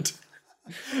important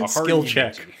skill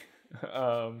check.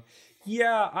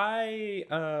 Yeah,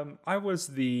 I was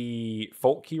the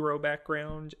folk hero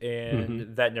background,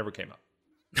 and that never came up.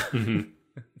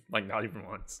 Like not even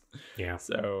once. Yeah.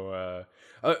 So,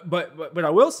 but I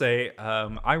will say,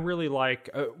 I really like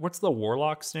what's the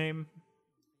warlock's name?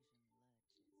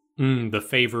 The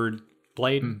favored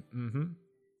blade. Mm-hmm.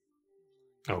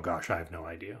 Oh gosh, I have no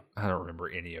idea. I don't remember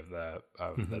any of the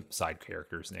side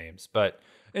characters' names, but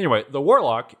anyway, the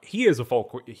warlock, he is a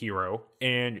folk hero,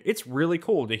 and it's really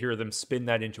cool to hear them spin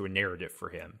that into a narrative for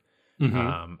him.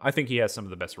 I think he has some of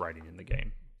the best writing in the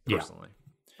game, personally.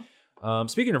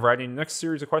 Speaking of writing, the next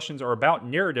series of questions are about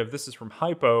narrative. This is from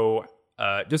Hypo.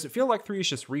 Does it feel like 3 is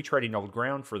just retreading old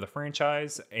ground for the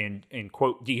franchise and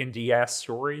quote D&D-ass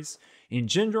stories in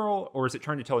general, or is it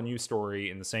trying to tell a new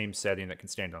story in the same setting that can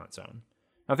stand on its own?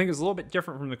 I think it's a little bit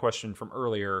different from the question from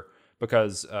earlier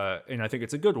because, and I think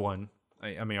it's a good one.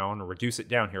 I mean, I want to reduce it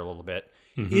down here a little bit.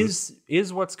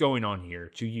 Is what's going on here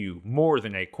to you more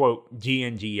than a quote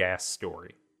D&D-ass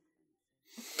story?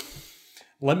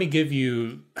 Let me give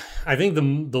you, I think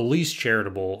the least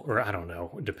charitable, or I don't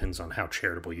know, it depends on how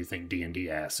charitable you think D&D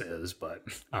ass is, but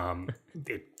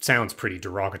it sounds pretty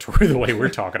derogatory the way we're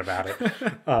talking about it.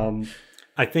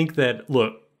 I think that,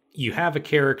 look, you have a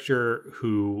character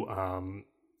who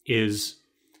is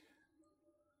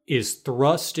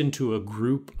thrust into a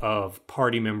group of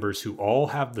party members who all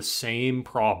have the same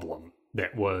problem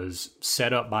that was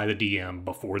set up by the DM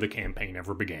before the campaign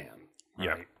ever began. Right?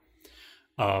 Yeah.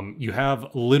 You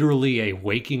have literally a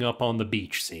waking up on the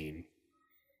beach scene,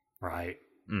 right?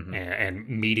 And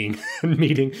meeting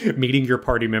your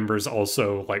party members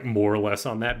also like more or less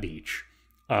on that beach.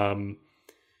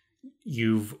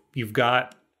 You've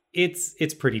got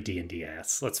it's pretty D&D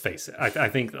ass. Let's face it. I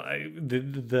think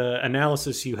the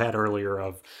analysis you had earlier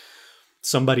of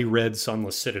somebody read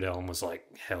Sunless Citadel and was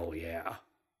like, hell yeah,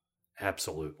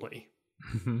 absolutely.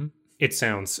 It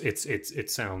sounds.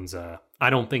 I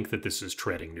don't think that this is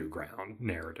treading new ground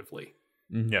narratively.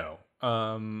 No.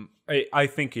 I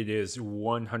think it is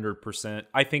 100%.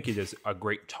 I think it is a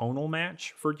great tonal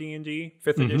match for D&D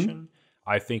 5th edition.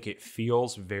 I think it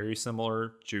feels very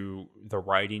similar to the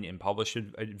writing and published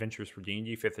adventures for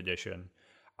D&D 5th edition.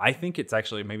 I think it's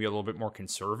actually maybe a little bit more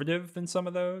conservative than some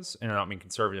of those. And I don't mean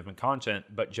conservative in content,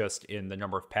 but just in the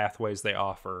number of pathways they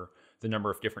offer, the number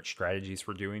of different strategies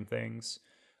for doing things.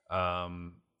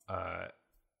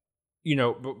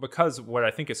 Because what I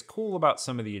think is cool about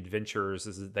some of the adventures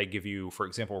is that they give you, for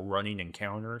example, running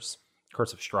encounters.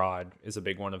 Curse of Strahd is a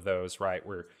big one of those, right?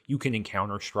 Where you can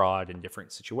encounter Strahd in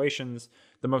different situations.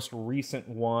 The most recent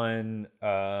one,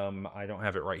 I don't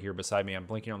have it right here beside me. I'm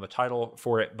blanking on the title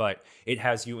for it, but it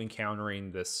has you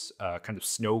encountering this kind of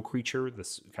snow creature,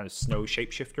 this kind of snow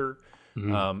shapeshifter,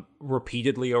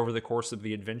 repeatedly over the course of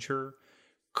the adventure.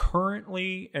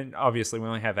 Currently, and obviously we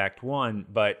only have Act 1,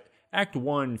 but Act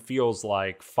 1 feels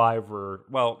like 4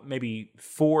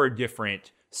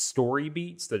 different story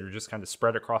beats that are just kind of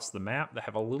spread across the map that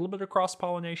have a little bit of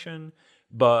cross-pollination,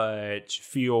 but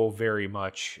feel very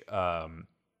much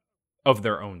of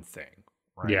their own thing.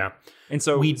 Right? Yeah. And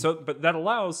but that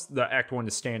allows the Act 1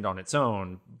 to stand on its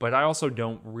own, but I also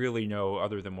don't really know,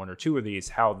 other than 1 or 2 of these,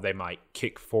 how they might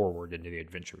kick forward into the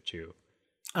adventure 2.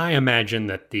 I imagine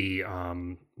that the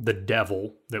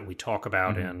devil that we talk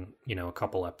about in a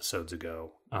couple episodes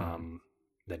ago,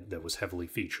 that was heavily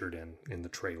featured in the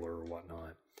trailer or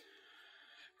whatnot,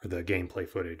 or the gameplay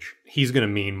footage, he's going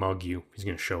to mean mug you. He's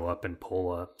going to show up and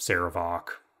pull a Saravok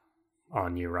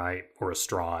on you, right, or a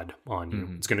Strahd on you.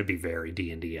 It's going to be very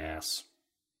D&D ass.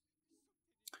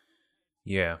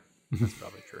 Yeah, that's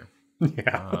probably true.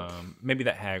 Yeah, maybe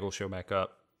that hag will show back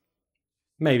up.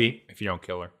 Maybe if you don't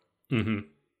kill her.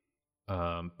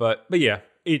 But yeah,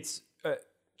 it's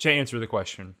to answer the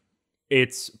question,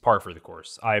 it's par for the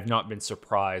course. I have not been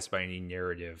surprised by any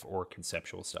narrative or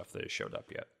conceptual stuff that has showed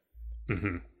up yet.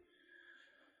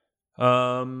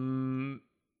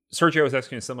 Sergio was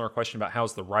asking a similar question about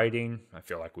how's the writing. I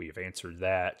feel like we've answered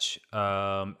that.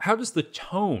 How does the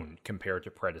tone compare to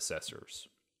predecessors?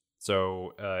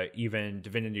 So even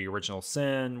Divinity Original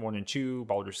Sin 1 and 2,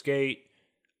 Baldur's Gate,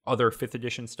 other 5th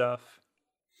edition stuff.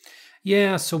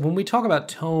 Yeah, so when we talk about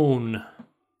tone,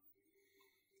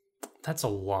 that's a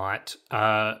lot.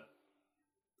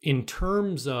 In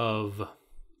terms of...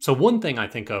 So one thing I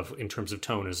think of in terms of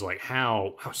tone is like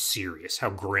how serious,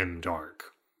 how grim dark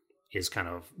is kind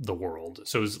of the world.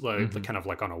 So it's like kind of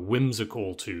like on a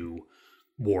whimsical to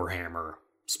Warhammer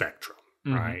spectrum,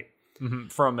 right?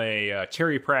 From a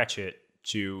Terry Pratchett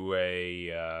to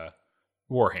a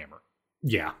Warhammer.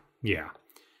 Yeah.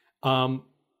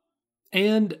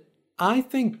 And I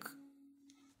think,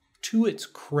 to its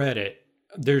credit,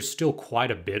 there's still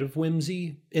quite a bit of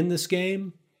whimsy in this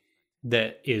game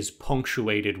that is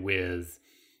punctuated with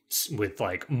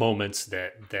like moments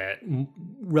that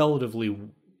relatively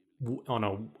on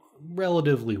a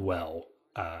relatively well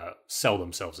sell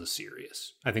themselves as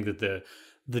serious. I think that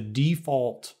the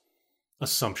default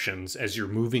assumptions as you're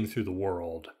moving through the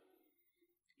world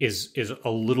is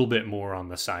a little bit more on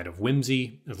the side of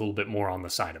whimsy, a little bit more on the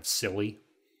side of silly.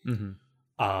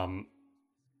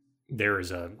 There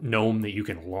is a gnome that you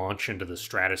can launch into the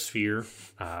stratosphere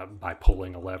by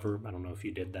pulling a lever. I don't know if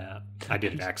you did that. I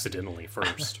did it accidentally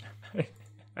first.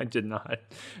 I did not,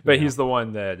 but he's the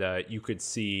one that you could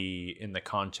see in the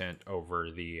content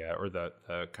over the or the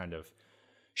kind of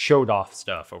showed off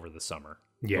stuff over the summer.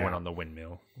 Going on the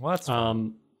windmill. Well, that's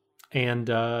fun.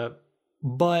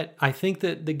 But I think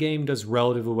that the game does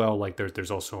relatively well. Like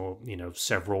there's also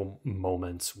several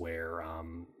moments where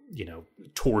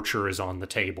torture is on the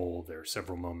table. There are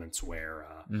several moments where,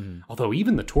 although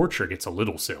even the torture gets a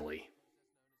little silly.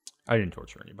 I didn't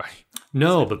torture anybody.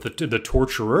 No, but the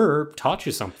torturer taught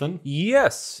you something.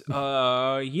 Yes.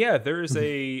 There's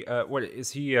a what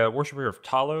is he a worshiper of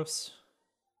Talos?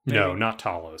 Maybe? No, not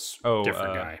Talos. Oh,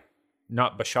 different guy.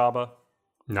 Not Bashaba.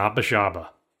 Not Bashaba.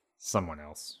 Someone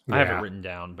else. Yeah. I have it written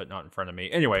down, but not in front of me.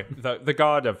 Anyway, the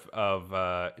god of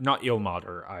not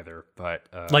Ilmater either, but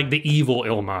like the evil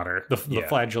Ilmater, the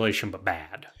flagellation, but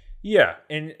bad. Yeah,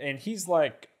 and he's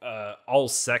like all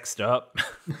sexed up.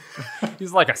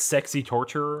 He's like a sexy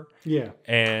torturer. Yeah,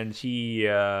 and he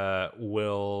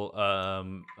will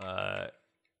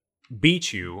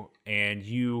beat you, and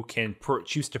you can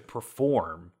choose to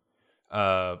perform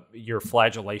your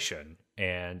flagellation,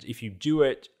 and if you do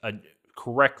it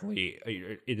correctly,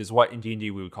 it is what in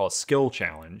D&D we would call a skill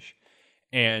challenge.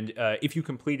 And if you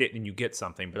complete it, then you get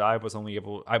something. But I wasn't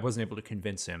able to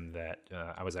convince him that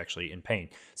I was actually in pain.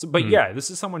 So, but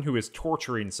this is someone who is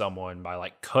torturing someone by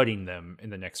like cutting them in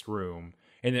the next room,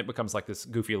 and it becomes like this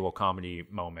goofy little comedy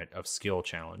moment of skill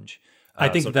challenge. I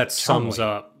think that sums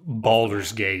up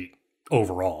Baldur's Gate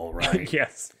overall, right?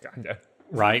 Yes, kinda.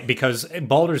 Right, because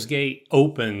Baldur's Gate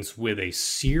opens with a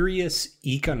serious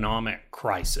economic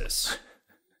crisis.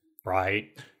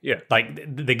 Right? Yeah.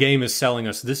 Like the game is selling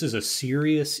us this is a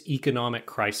serious economic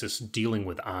crisis dealing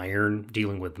with iron,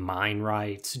 dealing with mine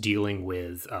rights, dealing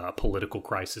with political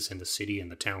crisis in the city and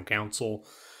the town council.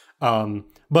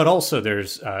 But also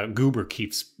there's Goober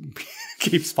keeps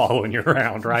following you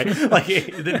around, right?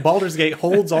 Like Baldur's Gate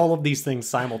holds all of these things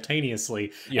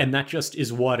simultaneously, and that just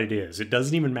is what it is. It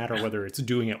doesn't even matter whether it's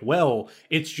doing it well,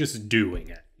 it's just doing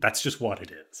it. That's just what it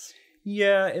is.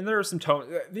 Yeah, and there was some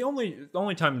tone. The only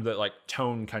time that like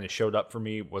tone kind of showed up for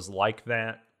me was like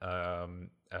that.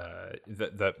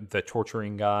 The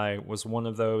torturing guy was one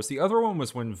of those. The other one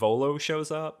was when Volo shows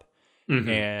up,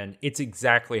 and it's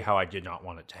exactly how I did not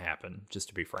want it to happen. Just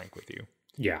to be frank with you.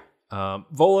 Yeah.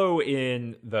 Volo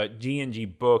in the D&D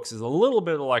books is a little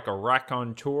bit like a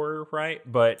raconteur, right?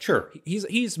 But sure, he's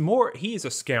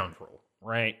a scoundrel,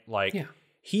 right? Like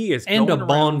he is and a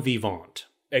bon vivant.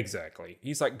 Exactly.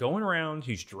 He's like going around,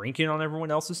 he's drinking on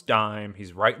everyone else's dime,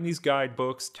 he's writing these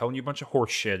guidebooks, telling you a bunch of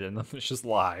horse shit, and it's just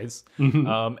lies.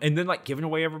 And then like giving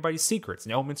away everybody's secrets,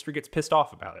 and Elminster gets pissed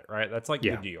off about it, right? That's like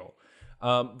the deal.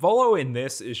 Volo in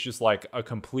this is just like a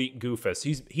complete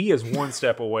goofus. He is one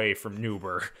step away from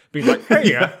Noober being like,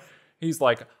 hey, he's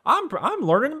like, I'm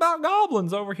learning about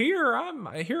goblins over here.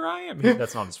 Here I am.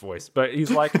 That's not his voice, but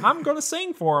he's like, I'm gonna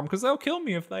sing for them because they'll kill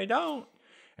me if they don't.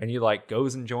 And he like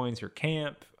goes and joins your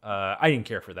camp. I didn't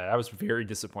care for that. I was very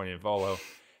disappointed in Volo.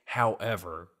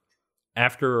 However,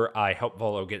 after I helped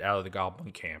Volo get out of the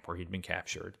goblin camp where he'd been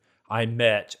captured, I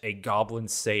met a goblin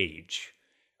sage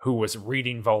who was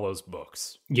reading Volo's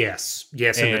books. Yes,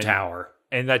 in the tower.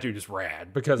 And that dude is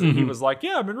rad because he was like,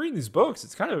 yeah, I've been reading these books.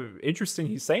 It's kind of interesting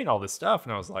he's saying all this stuff.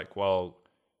 And I was like, well,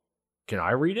 can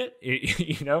I read it?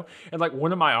 And like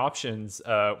one of my options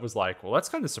was like, well, that's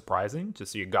kind of surprising to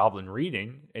see a goblin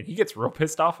reading, and he gets real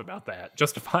pissed off about that,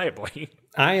 justifiably.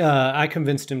 I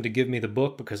convinced him to give me the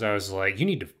book because I was like, you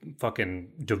need to fucking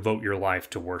devote your life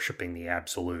to worshiping the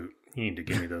absolute. You need to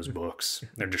give me those books.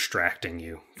 They're distracting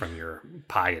you from your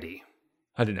piety.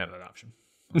 I didn't have that option,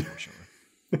 unfortunately.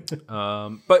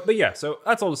 But yeah, so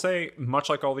that's all to say. Much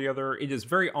like all the other, it is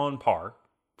very on par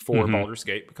for Baldur's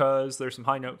Gate because there's some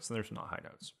high notes and there's some not high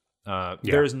notes.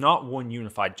 There's not one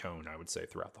unified tone, I would say,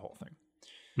 throughout the whole thing.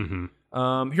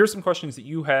 Here's some questions that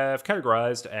you have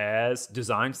categorized as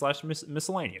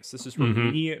design/miscellaneous. This is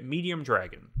from Medium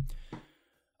Dragon.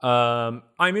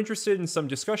 I'm interested in some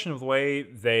discussion of the way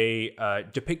they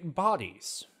depict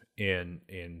bodies in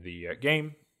the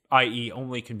game, i.e.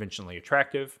 only conventionally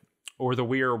attractive, or the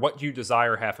we're what do you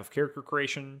desire half of character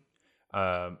creation.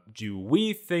 Do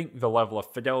we think the level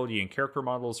of fidelity in character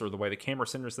models or the way the camera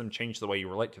centers them change the way you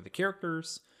relate to the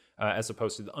characters, as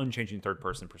opposed to the unchanging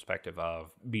third-person perspective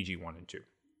of BG1 and 2?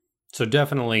 So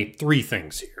definitely 3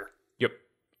 things here. Yep.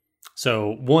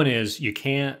 So one is you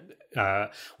can't,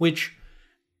 which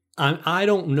I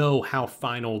don't know how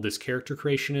final this character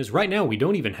creation is. Right now, we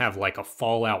don't even have like a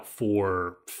Fallout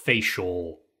 4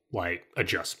 facial like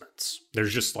adjustments.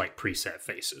 There's just like preset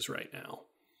faces right now.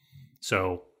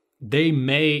 So they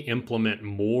may implement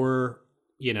more,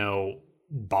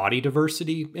 body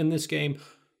diversity in this game,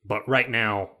 but right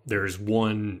now there's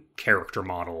one character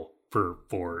model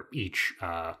for each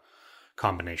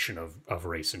combination of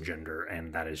race and gender,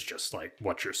 and that is just like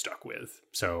what you're stuck with.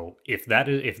 So if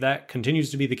that continues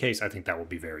to be the case, I think that will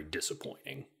be very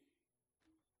disappointing.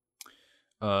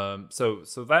 So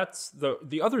that's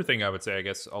the other thing I would say, I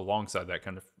guess, alongside that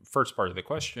kind of first part of the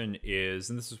question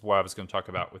is, and this is what I was going to talk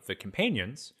about with the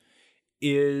companions,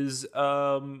 is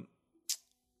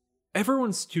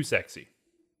everyone's too sexy.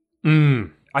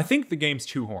 I think the game's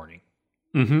too horny.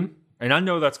 Mm-hmm. And I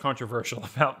know that's controversial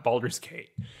about Baldur's Gate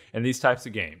and these types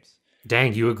of games.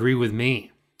 Dang, you agree with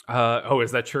me.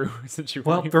 Is that true? Is it too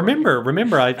horny? Well,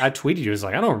 remember, I tweeted you. It's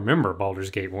like, I don't remember Baldur's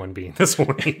Gate 1 being this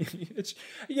horny.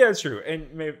 It's true.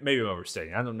 And maybe I'm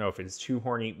overstating. I don't know if it's too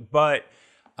horny, but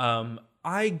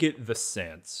I get the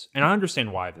sense, and I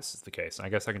understand why this is the case. And I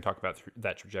guess I can talk about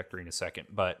that trajectory in a second,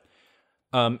 but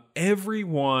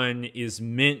everyone is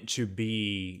meant to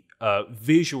be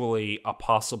visually a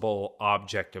possible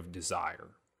object of desire.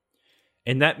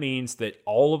 And that means that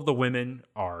all of the women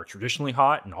are traditionally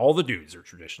hot and all the dudes are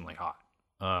traditionally hot.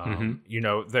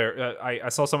 I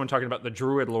saw someone talking about the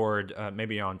Druid Lord,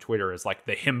 maybe on Twitter, as like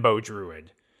the himbo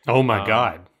druid. Oh my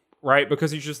God. Right?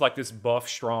 Because he's just like this buff,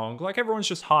 strong, like everyone's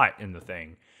just hot in the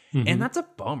thing. Mm-hmm. And that's a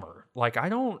bummer. Like, I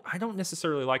don't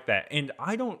necessarily like that. And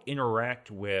I don't interact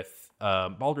with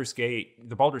the Baldur's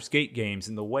Gate games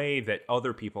in the way that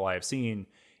other people I have seen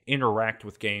interact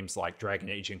with games like Dragon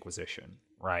Age Inquisition,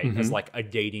 right? Mm-hmm. As like a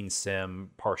dating sim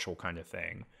partial kind of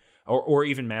thing. Or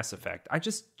even Mass Effect. I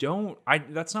just don't,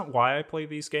 that's not why I play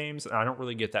these games. And I don't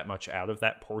really get that much out of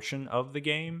that portion of the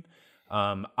game.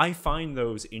 I find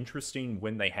those interesting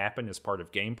when they happen as part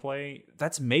of gameplay.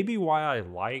 That's maybe why I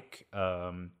like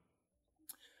when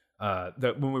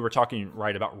we were talking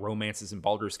about romances in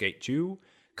Baldur's Gate 2,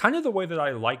 kind of the way that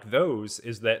I like those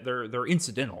is that they're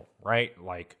incidental, right?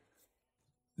 Like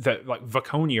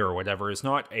Vaconia or whatever is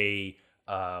not a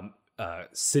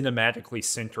cinematically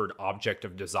centered object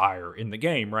of desire in the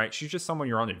game, right? She's just someone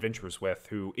you're on adventures with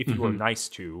who, if you are nice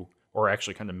to, or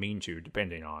actually kind of mean to,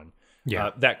 depending on,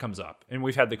 that comes up. And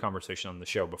we've had the conversation on the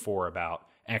show before about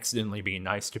accidentally being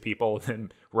nice to people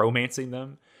and romancing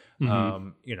them.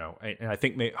 And I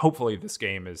think hopefully this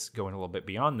game is going a little bit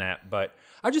beyond that, but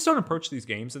I just don't approach these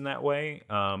games in that way.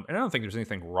 And I don't think there's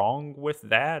anything wrong with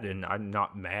that. And I'm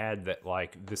not mad that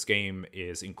like this game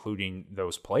is including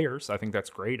those players. I think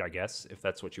that's great, I guess, if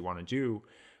that's what you want to do.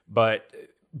 But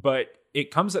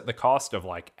it comes at the cost of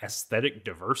like aesthetic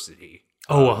diversity.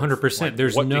 Oh, 100%. Like,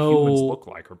 there's what no do humans look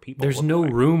like, or people. There's look no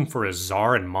like. room for a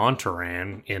Czar and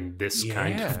Montaran in this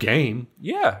kind of game.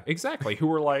 Yeah, exactly.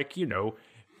 Who are like,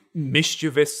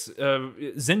 mischievous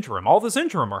Zentrum. All the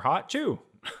Zentrum are hot too.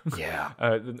 Yeah.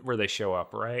 Where they show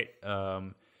up, right?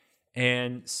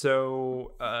 And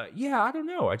so, I don't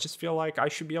know. I just feel like I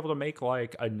should be able to make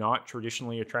like a not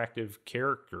traditionally attractive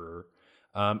character.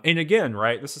 And again,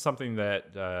 right, this is something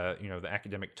that, the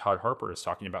academic Todd Harper is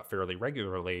talking about fairly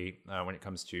regularly when it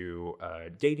comes to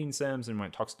dating sims and when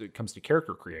it comes to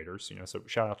character creators, so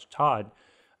shout out to Todd.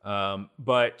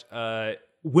 But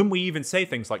when we even say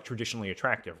things like traditionally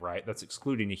attractive, right, that's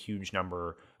excluding a huge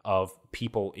number of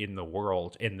people in the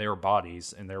world, in their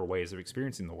bodies and their ways of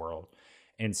experiencing the world.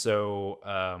 And so,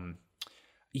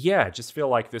 I just feel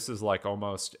like this is like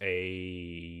almost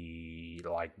a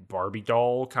like Barbie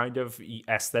doll kind of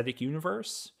aesthetic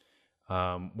universe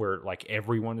where like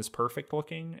everyone is perfect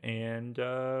looking. And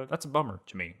that's a bummer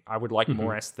to me. I would like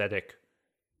more aesthetic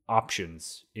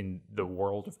options in the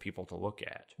world of people to look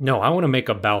at. No, I want to make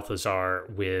a Balthazar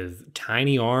with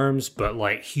tiny arms, but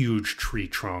like huge tree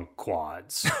trunk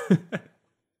quads.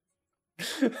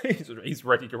 He's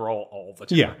ready to roll all the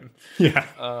time. Yeah.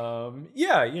 I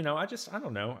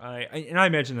don't know. I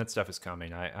imagine that stuff is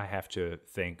coming. I have to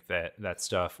think that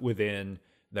stuff within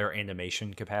their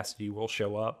animation capacity will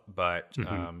show up, but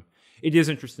it is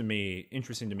interesting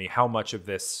to me how much of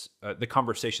this the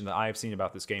conversation that I have seen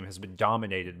about this game has been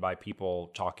dominated by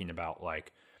people talking about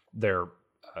like their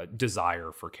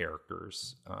desire for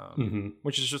characters,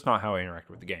 which is just not how I interact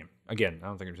with the game. Again, I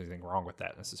don't think there's anything wrong with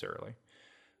that necessarily.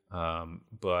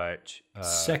 But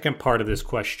second part of this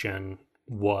question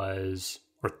was,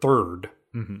 or third,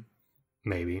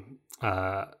 maybe,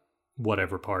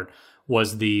 whatever part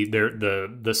was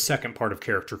the second part of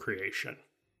character creation.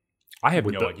 I have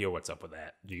no idea what's up with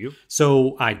that. Do you?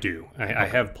 So I do. I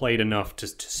have played enough to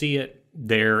see it.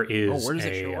 There is. Where does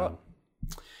it show up?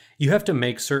 You have to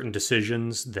make certain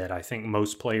decisions that I think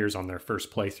most players on their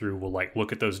first playthrough will like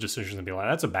look at those decisions and be like,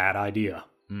 "That's a bad idea."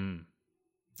 And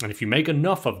if you make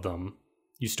enough of them,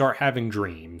 you start having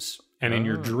dreams, and in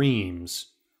your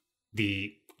dreams,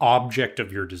 the object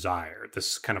of your desire,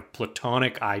 this kind of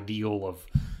platonic ideal of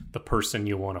the person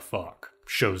you want to fuck,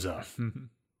 shows up.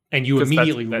 And you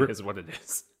immediately... That is what it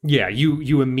is. Yeah,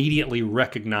 you immediately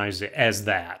recognize it as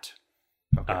that.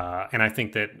 Okay. And I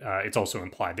think that it's also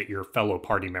implied that your fellow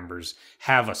party members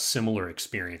have a similar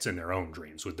experience in their own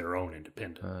dreams with their own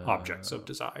independent objects of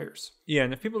desires. Yeah,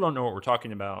 and if people don't know what we're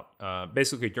talking about,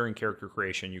 basically during character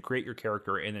creation, you create your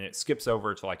character and then it skips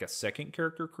over to like a second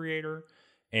character creator,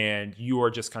 and you are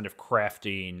just kind of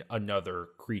crafting another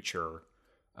creature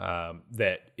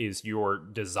that is your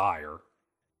desire.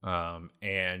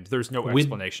 And there's no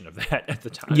explanation of that at the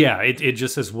time. Yeah, it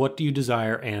just says, what do you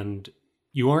desire? And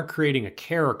you aren't creating a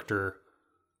character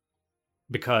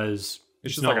because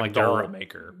it's just not like a doll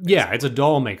maker. Basically. Yeah, it's a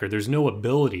doll maker. There's no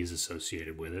abilities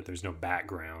associated with it. There's no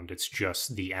background. It's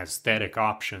just the aesthetic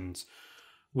options,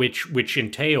 which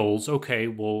entails, okay,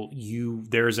 well,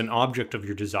 there's an object of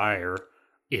your desire.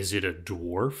 Is it a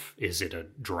dwarf? Is it a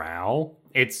drow?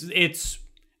 I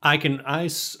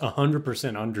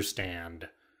 100% understand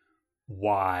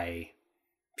why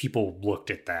people looked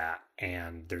at that,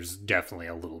 and there's definitely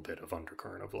a little bit of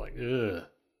undercurrent of like,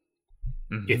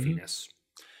 iffiness.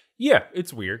 Yeah,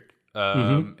 it's weird.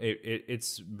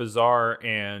 It's bizarre,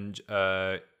 and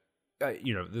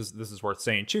this is worth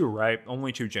saying too, right?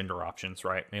 Only 2 gender options,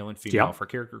 right? Male and female for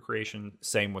character creation.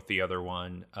 Same with the other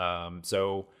one.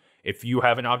 So if you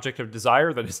have an object of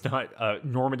desire that is not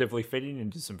normatively fitting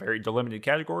into some very delimited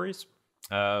categories,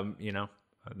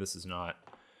 this is not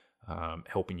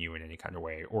helping you in any kind of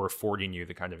way or affording you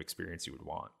the kind of experience you would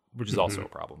want, which is also a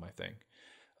problem, I think.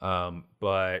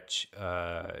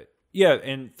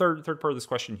 And third part of this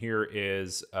question here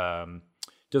is,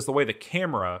 does the way the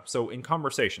camera, so in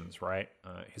conversations, right?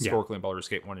 Historically in Baldur's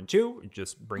Gate 1 and 2, it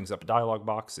just brings up a dialogue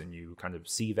box and you kind of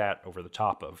see that over the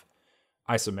top of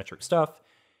isometric stuff.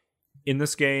 In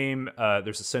this game,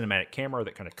 there's a cinematic camera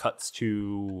that kind of cuts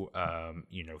to,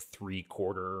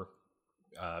 3/4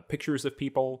 pictures of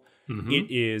people.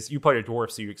 It is, you played a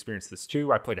dwarf, so you experienced this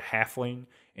too. I played a halfling,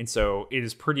 and so it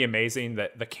is pretty amazing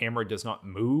that the camera does not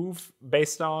move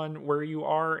based on where you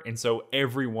are. And so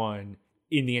everyone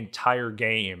in the entire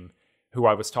game who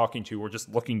I was talking to were just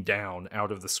looking down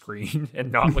out of the screen and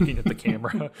not looking at the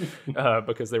camera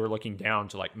because they were looking down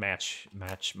to like match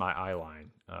my eye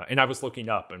line. And I was looking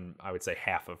up, and I would say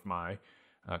half of my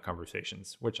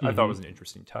conversations, which I thought was an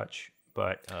interesting touch.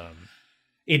 But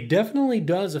it definitely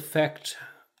does affect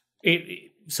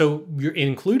it. So you're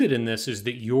included in this is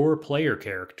that your player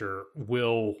character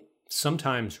will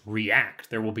sometimes react.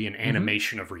 There will be an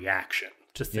animation of reaction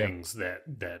to things that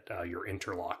your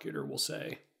interlocutor will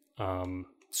say.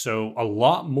 So a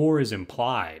lot more is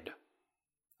implied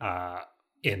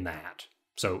in that.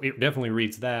 So it definitely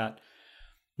reads that.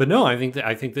 But no, I think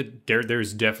that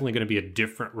there's definitely going to be a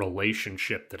different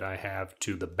relationship that I have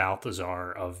to the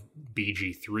Balthazar of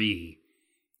BG3,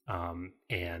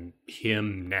 and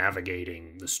him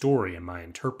navigating the story and my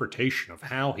interpretation of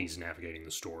how he's navigating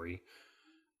the story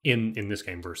in this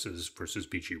game versus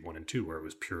BG1 and 2, where it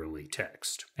was purely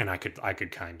text, and I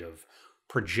could kind of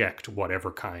project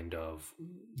whatever kind of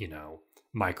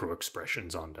micro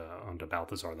expressions onto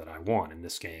Balthazar that I want. In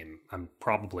this game, I'm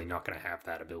probably not going to have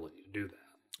that ability to do that.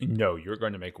 No, you're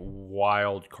going to make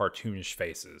wild cartoonish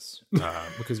faces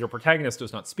because your protagonist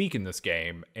does not speak in this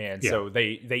game, and so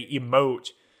they emote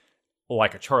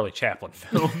like a Charlie Chaplin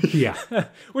film.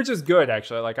 Which is good,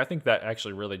 actually. Like, I think that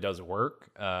actually really does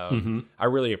work. I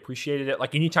really appreciated it.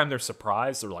 Like, anytime they're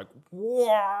surprised, they're like,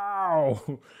 wow.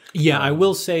 Yeah, I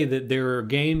will say that there are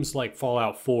games like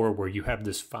Fallout 4 where you have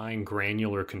this fine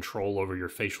granular control over your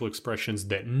facial expressions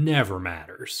that never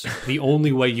matters. The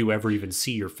only way you ever even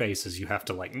see your face is you have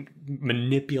to like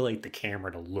manipulate the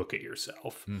camera to look at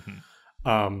yourself.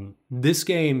 This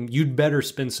game, you'd better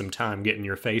spend some time getting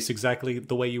your face exactly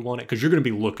the way you want it, because you're going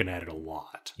to be looking at it a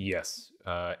lot. Yes.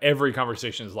 Every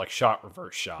conversation is like shot,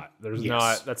 reverse shot. There's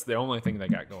not, that's the only thing they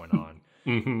got going on.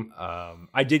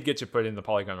 I did get to put in the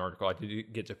Polygon article. I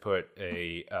did get to put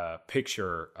a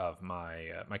picture of my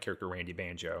my character Randy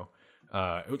Banjo,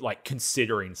 like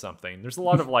considering something. There's a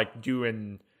lot of like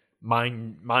doing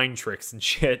mind tricks and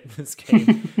shit in this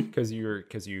game because you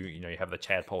have the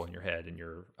tadpole in your head and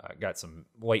you're got some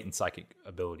latent psychic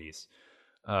abilities.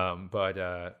 But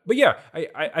yeah,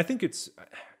 I think it's,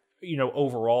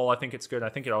 overall, I think it's good. I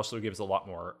think it also gives a lot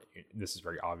more, this is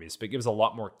very obvious, but it gives a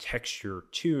lot more texture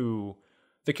to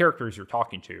the characters you're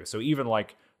talking to. So even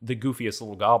like the goofiest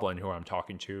little goblin who I'm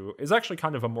talking to is actually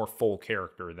kind of a more full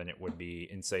character than it would be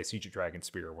in, say, Siege of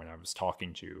Dragonspear when I was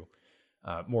talking to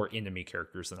more enemy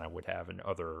characters than I would have in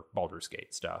other Baldur's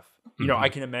Gate stuff. I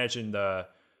can imagine the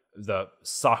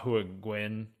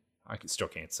Sahuagin, still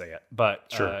can't say it, but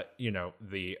sure.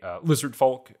 The lizard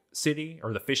folk city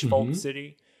or the fish folk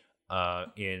city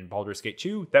in Baldur's Gate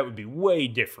 2, that would be way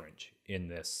different in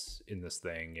this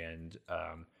thing. And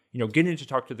getting to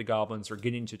talk to the goblins or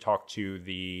getting to talk to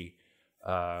the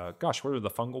what are the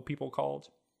fungal people called?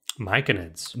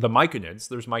 Myconids. The Myconids.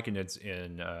 There's Myconids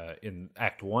in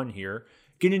Act 1 here.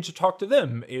 Getting to talk to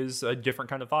them is a different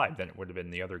kind of vibe than it would have been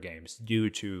in the other games due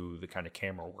to the kind of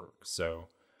camera work. So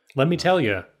let me tell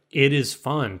you, it is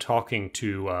fun talking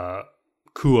to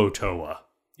Kuo-toa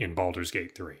in Baldur's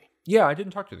Gate 3. Yeah, I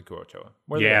didn't talk to the Kuo-toa.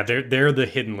 Yeah, they're the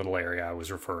hidden little area I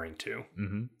was referring to.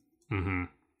 Mm-hmm.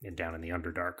 And down in the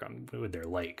Underdark with their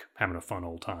lake, having a fun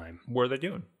old time. What are they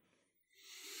doing?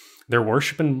 They're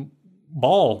worshiping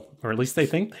Baal, or at least they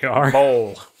think they are.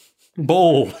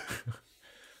 Baal.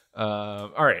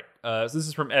 All right. So this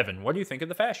is from Evan. What do you think of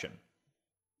the fashion?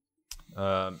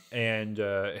 And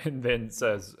then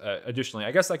says, additionally,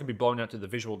 I guess that could be blown out to the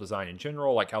visual design in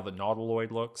general, like how the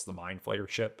Nautiloid looks, the Mind Flayer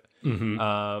ship. But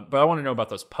I want to know about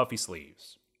those puffy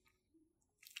sleeves.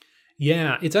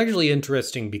 Yeah, it's actually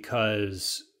interesting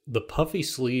because the puffy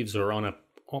sleeves are on a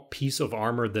piece of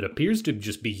armor that appears to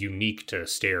just be unique to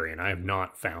Astarion. I have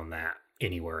not found that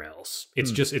anywhere else.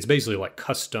 It's it's basically like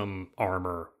custom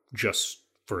armor just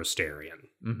for Astarion.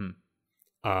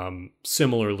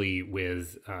 Similarly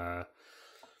with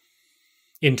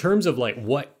in terms of like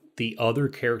what the other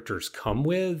characters come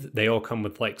with, they all come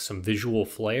with like some visual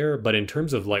flair, but in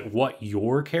terms of like what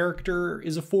your character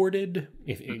is afforded,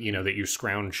 if that you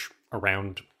scrounge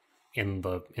around in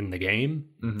the game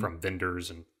from vendors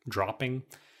and dropping,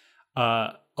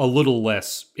 a little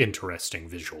less interesting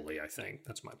visually, I think.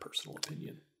 That's my personal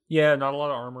opinion. Yeah, not a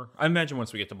lot of armor. I imagine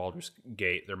once we get to Baldur's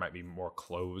Gate, there might be more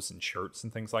clothes and shirts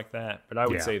and things like that. But I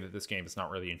would say that this game is not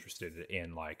really interested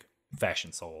in like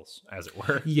fashion souls, as it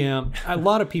were. Yeah, a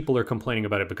lot of people are complaining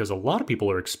about it because a lot of people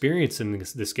are experiencing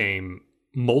this game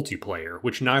multiplayer,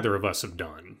 which neither of us have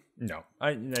done. No,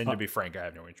 and to be frank, I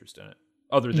have no interest in it,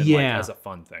 other than like as a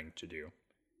fun thing to do.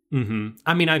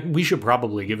 I mean, we should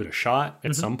probably give it a shot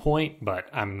at some point, but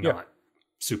I'm not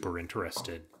super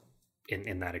interested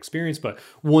in that experience. But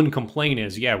one complaint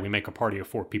is, we make a party of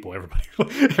 4 people.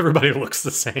 Everybody looks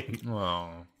the same.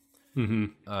 Well,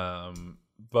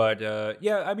 but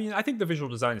I mean, I think the visual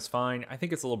design is fine. I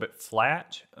think it's a little bit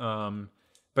flat.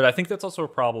 But I think that's also a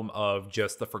problem of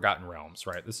just the Forgotten Realms,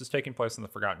 right? This is taking place in the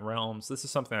Forgotten Realms. This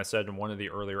is something I said in one of the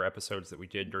earlier episodes that we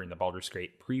did during the Baldur's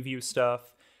Gate preview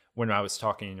stuff when I was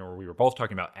talking, or we were both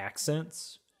talking about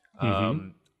accents.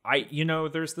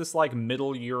 There's this like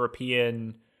Middle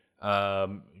European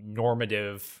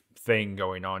normative thing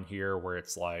going on here where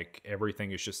it's like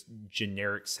everything is just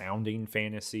generic sounding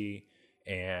fantasy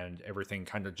and everything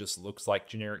kind of just looks like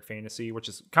generic fantasy, which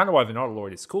is kind of why the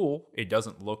Nautiloid is cool. It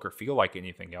doesn't look or feel like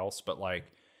anything else, but like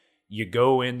you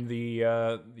go in the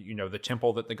the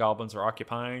temple that the goblins are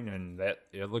occupying, and that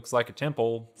it looks like a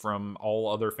temple from all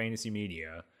other fantasy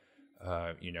media.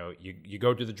 You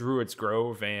go to the Druid's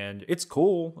Grove and it's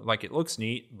cool, like it looks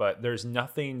neat, but there's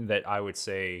nothing that I would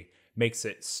say makes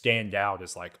it stand out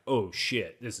as like, oh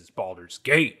shit, this is Baldur's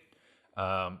Gate.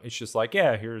 It's just like,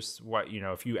 here's what,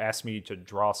 if you asked me to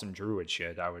draw some druid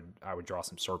shit, I would draw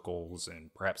some circles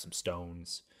and perhaps some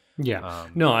stones.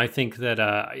 No, I think that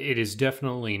it is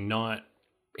definitely not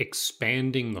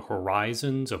expanding the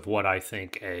horizons of what I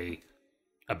think a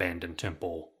abandoned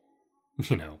temple,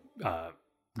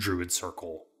 druid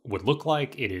circle would look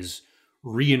like. It is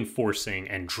reinforcing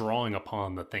and drawing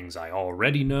upon the things I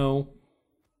already know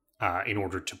in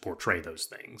order to portray those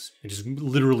things. It is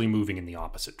literally moving in the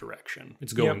opposite direction.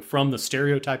 It's going from the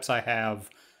stereotypes I have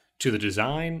to the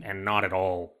design and not at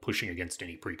all pushing against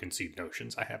any preconceived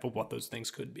notions I have of what those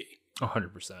things could be.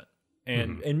 100%.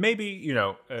 And maybe,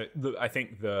 I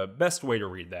think the best way to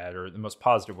read that, or the most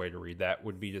positive way to read that,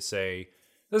 would be to say,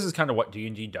 this is kind of what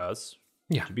D&D does.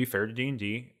 Yeah. To be fair to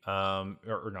D&D,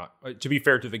 or not, to be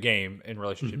fair to the game in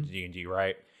relationship to D&D,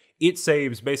 right? It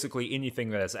saves basically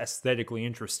anything that is aesthetically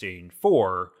interesting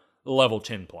for level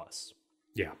 10 plus.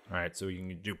 Yeah. All right, so you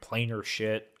can do planar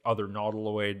shit, other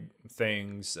nautiloid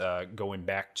things, going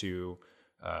back to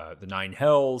the Nine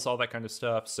Hells, all that kind of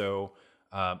stuff. So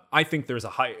I think there's a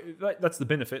high... That's the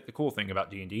benefit, the cool thing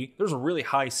about D&D. There's a really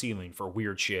high ceiling for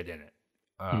weird shit in it.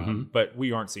 But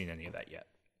we aren't seeing any of that yet.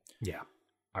 Yeah.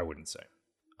 I wouldn't say.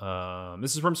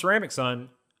 This is from Ceramic Sun.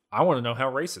 I want to know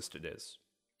how racist it is.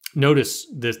 Notice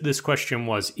this question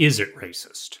was, is it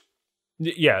racist?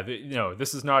 Yeah, no,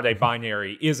 this is not a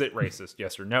binary, is it racist,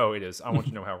 yes or no. It is, I want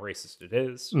to know how racist it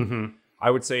is.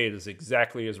 I would say it is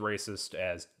exactly as racist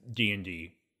as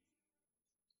D&D.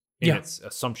 In its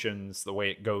assumptions, the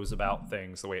way it goes about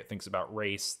things, the way it thinks about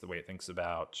race, the way it thinks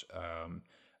about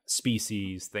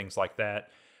species, things like that.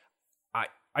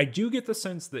 I do get the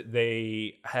sense that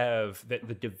that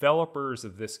the developers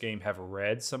of this game have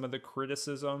read some of the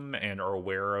criticism and are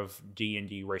aware of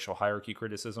D&D racial hierarchy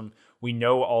criticism. We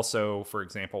know also, for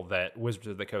example, that Wizards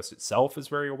of the Coast itself is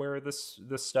very aware of this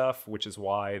stuff, which is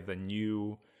why the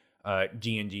new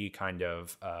D&D kind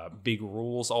of big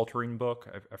rules altering book,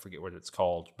 I forget what it's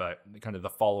called, but kind of the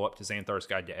follow-up to Xanthar's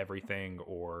Guide to Everything,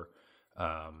 or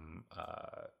gosh,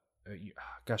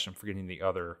 I'm forgetting the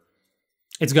other...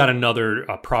 It's got another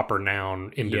proper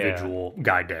noun individual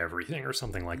guide to everything or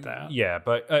something like that. Yeah,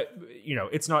 but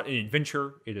it's not an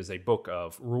adventure. It is a book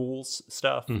of rules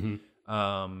stuff. It's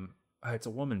a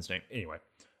woman's name. Anyway,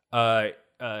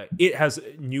 it has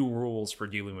new rules for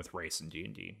dealing with race in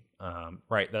D&D.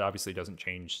 Right, that obviously doesn't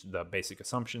change the basic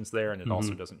assumptions there, and it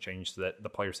also doesn't change that the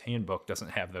player's handbook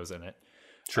doesn't have those in it.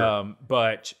 Sure.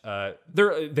 But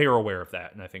they're aware of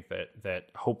that, and I think that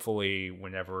hopefully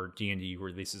whenever D&D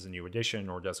releases a new edition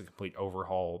or does a complete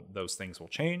overhaul, those things will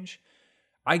change.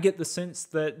 I get the sense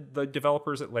that the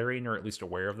developers at Larian are at least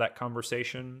aware of that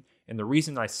conversation, and the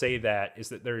reason I say that is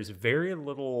that there is very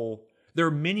little... There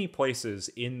are many places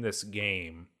in this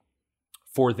game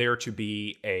for there to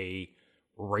be a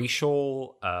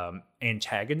racial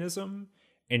antagonism.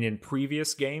 And in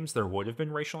previous games, there would have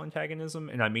been racial antagonism.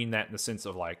 And I mean that in the sense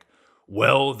of like,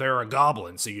 well, they're a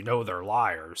goblin, so they're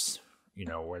liars.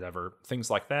 Whatever. Things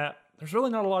like that. There's really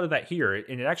not a lot of that here.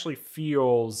 And it actually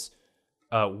feels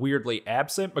weirdly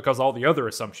absent because all the other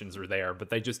assumptions are there, but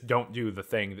they just don't do the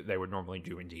thing that they would normally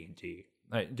do in D&D.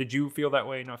 Did you feel that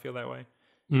way, not feel that way?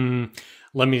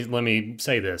 Let me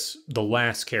say this. The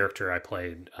last character I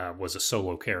played was a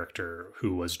solo character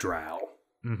who was Drow.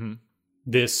 Mm-hmm.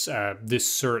 This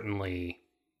certainly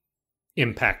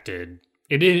impacted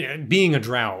it. Being a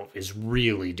Drow is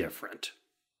really different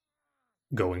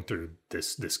going through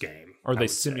this game. Are they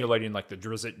simulating like the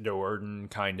Drizzt Do'Urden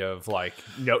kind of like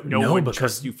no one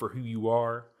trusts you for who you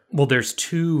are? Well, there's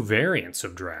two variants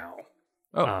of Drow.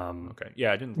 Oh, okay.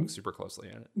 Yeah, I didn't look super closely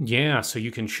at it. Yeah, so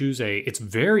you can choose it's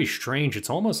very strange.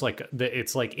 It's almost like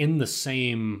it's like in the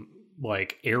same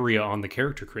like area on the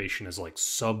character creation as like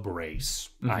sub race,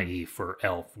 i.e. for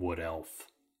elf, wood elf,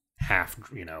 half,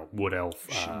 wood elf,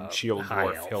 shield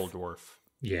dwarf, hill dwarf.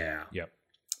 Yeah. Yep.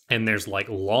 And there's like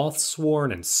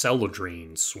Lothsworn and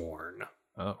Celadrine Sworn.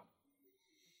 Oh.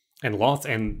 And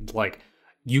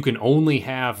you can only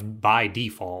have by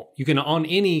default, you can on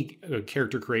any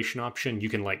character creation option, you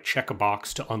can like check a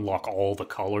box to unlock all the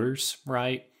colors,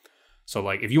 right? So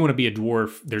like if you want to be a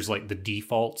dwarf, there's like the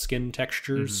default skin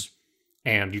textures.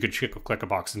 And you could click a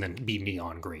box and then be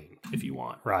neon green if you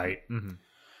want, right? Mm-hmm.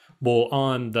 Well,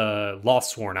 on the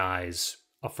Lothsworn eyes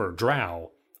for Drow,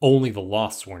 only the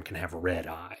Lothsworn can have red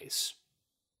eyes.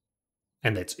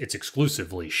 And it's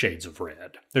exclusively shades of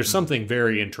red. There's something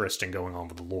very interesting going on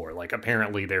with the lore. Like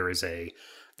apparently there is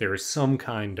some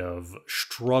kind of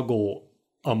struggle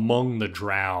among the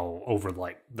Drow over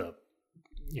like the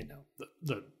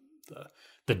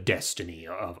destiny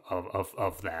of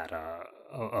that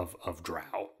of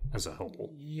Drow as a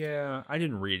whole. Yeah, I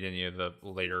didn't read any of the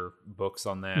later books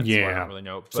on that, yeah. So I don't really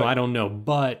know. So I don't know,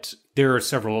 but there are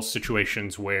several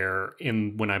situations where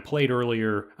when I played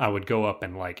earlier, I would go up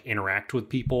and like interact with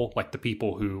people, like the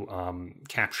people who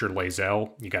captured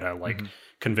Lae'zel. You gotta like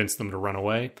convince them to run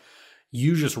away.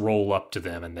 You just roll up to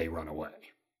them and they run away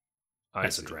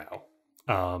as a Drow.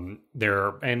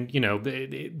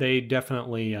 They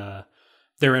definitely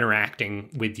they're interacting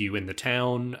with you in the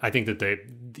town. I think that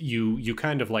you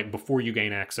kind of like before you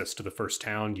gain access to the first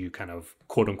town, you kind of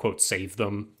quote unquote save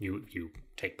them. You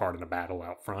take part in a battle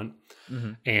out front,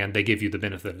 and they give you the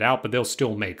benefit of the doubt, but they'll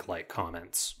still make like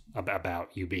comments about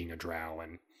you being a Drow.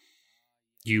 And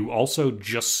you also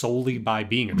just solely by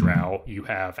being a Drow, you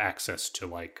have access to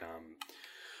like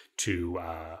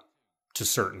to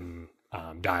certain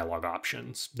dialogue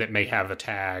options that may have a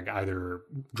tag either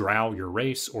Drow, your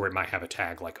race, or it might have a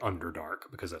tag like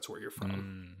Underdark because that's where you're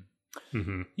from.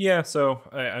 Yeah, so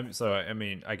I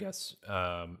mean, I guess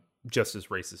just as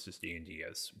racist as D&D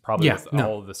is, probably with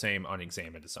all of the same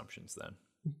unexamined assumptions. Then,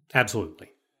 absolutely.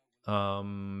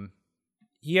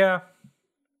 Yeah,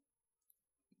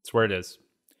 it's where it is.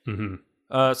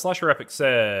 Slasher Epic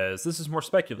says this is more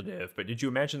speculative, but do you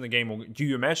imagine the game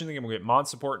will get mod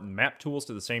support and map tools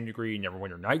to the same degree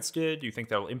Neverwinter Nights did? Do you think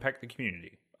that will impact the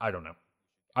community? I don't know.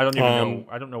 I don't even know.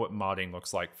 I don't know what modding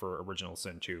looks like for Original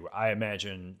Sin 2. I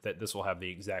imagine that this will have the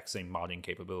exact same modding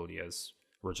capability as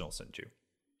Original Sin 2.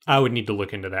 I would need to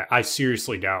look into that. I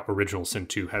seriously doubt Original Sin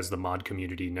 2 has the mod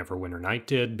community Neverwinter Night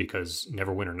did, because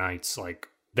Neverwinter Nights, like,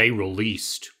 they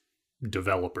released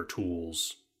developer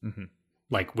tools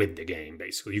like with the game.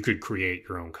 Basically, you could create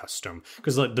your own custom,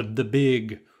 because like the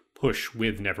big push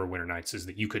with Neverwinter Nights is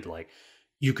that you could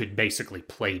basically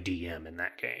play DM in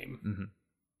that game.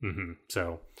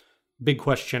 So big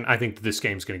question. I think that this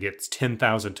game's going to get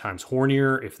 10,000 times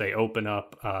hornier if they open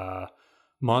up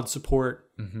mod support.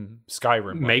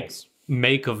 Skyrim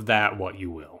make of that what you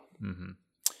will.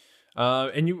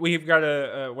 And we've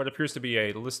got what appears to be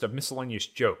a list of miscellaneous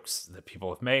jokes that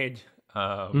people have made.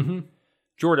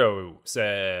 Jordo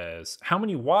says, how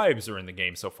many wives are in the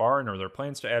game so far, and are there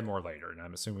plans to add more later? And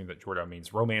I'm assuming that Jordo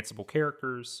means romanceable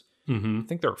characters. I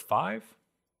think there are 5.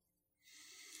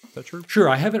 Is that true? Sure,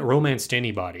 I haven't romanced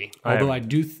anybody. Although I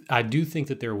do think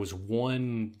that there was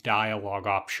one dialogue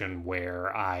option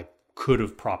where I could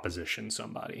have propositioned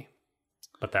somebody,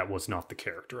 but that was not the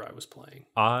character I was playing.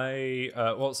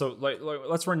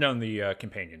 Let's run down the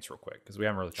companions real quick, because we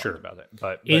haven't really talked about it.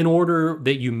 But in order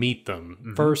that you meet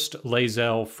them, first,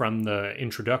 Lae'zel from the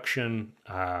introduction,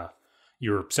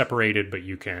 you're separated, but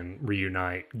you can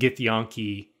reunite.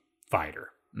 Githyanki, fighter.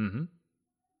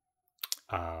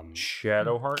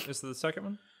 Shadowheart is the second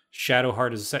one?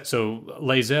 Shadowheart is so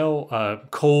Lae'zel,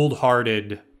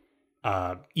 cold-hearted,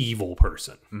 evil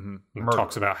person.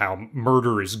 Talks about how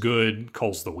murder is good,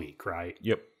 culls the weak, right?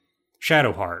 Yep.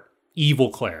 Shadowheart, evil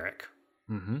cleric.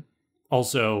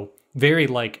 Also, very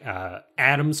like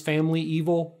Adam's family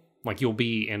evil. Like, you'll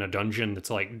be in a dungeon that's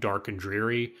like dark and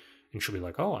dreary, and she'll be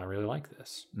like, oh, I really like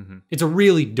this. It's a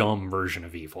really dumb version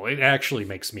of evil. It actually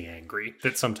makes me angry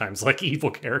that sometimes like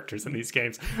evil characters in these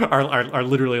games are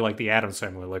literally like the Addams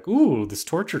Family. Like, ooh, this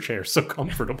torture chair is so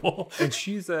comfortable. And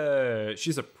she's a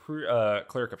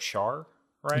cleric of Shar,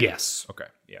 right? Yes. Okay.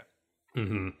 Yeah.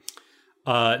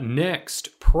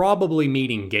 Next, probably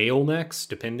meeting Gale next,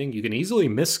 depending. You can easily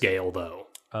miss Gale, though.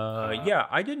 Yeah,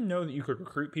 I didn't know that you could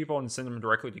recruit people and send them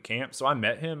directly to camp, so I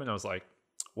met him, and I was like,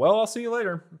 well, I'll see you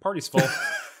later. Party's full.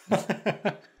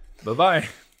 Bye-bye.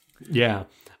 Yeah.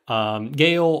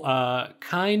 Gale,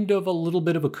 kind of a little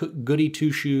bit of a goody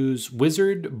two-shoes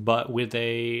wizard, but with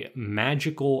a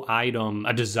magical item,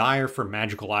 a desire for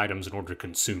magical items in order to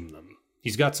consume them.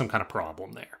 He's got some kind of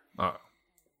problem there.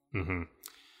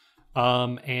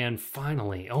 And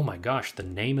finally, oh my gosh, the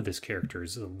name of this character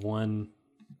is the one...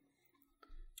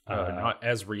 not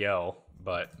Azrael,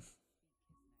 but...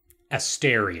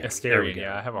 Astarion.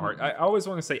 Yeah, I have a hard... I always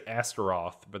want to say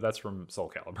Astaroth, but that's from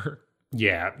Soul Calibur.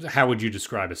 Yeah, how would you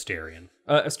describe Astarion?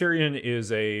 Astarion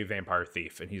is a vampire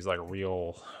thief, and he's like a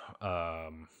real...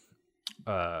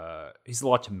 he's a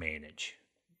lot to manage.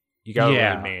 You gotta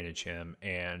really manage him,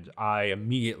 and I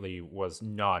immediately was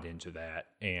not into that,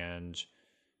 and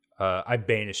I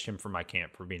banished him from my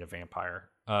camp for being a vampire.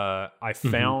 I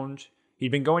found...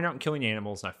 He'd been going out and killing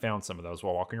animals, and I found some of those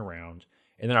while walking around.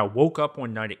 And then I woke up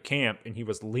one night at camp, and he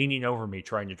was leaning over me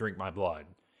trying to drink my blood.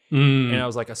 And I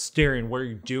was like, Astarion, what are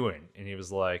you doing? And he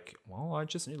was like, well, I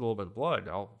just need a little bit of blood.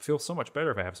 I'll feel so much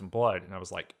better if I have some blood. And I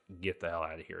was like, get the hell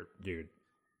out of here, dude.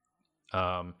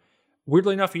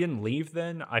 Weirdly enough, he didn't leave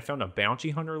then. I found a bounty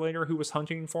hunter later who was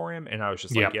hunting for him, and I was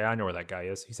just like, yeah, I know where that guy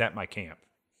is. He's at my camp.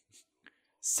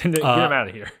 Get him out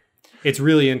of here. It's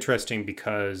really interesting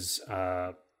because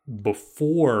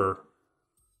before...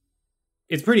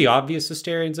 It's pretty obvious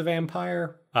Astarion's a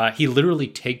vampire. He literally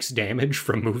takes damage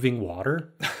from moving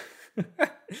water.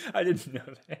 I didn't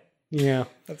know that. Yeah.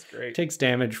 That's great. Takes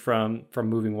damage from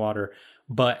moving water.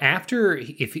 But after,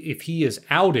 if he is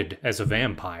outed as a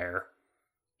vampire,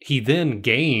 he then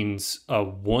gains a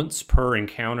once per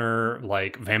encounter,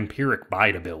 like, vampiric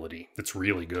bite ability that's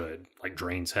really good. Like,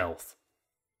 drains health.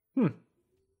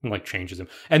 Like, changes him.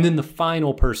 And then the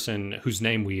final person whose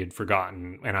name we had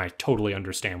forgotten, and I totally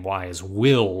understand why, is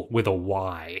Will with a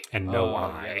Y and no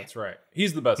I. Yeah, that's right.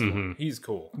 He's the best one. He's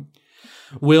cool.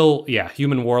 Will, yeah,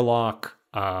 human warlock,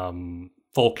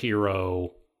 folk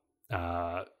hero,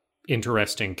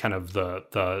 interesting. Kind of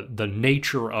the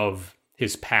nature of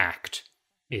his pact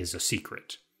is a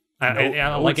secret.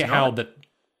 I like it how that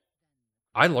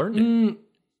I learned it.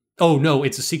 Oh no,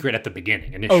 it's a secret at the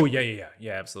beginning initially. Oh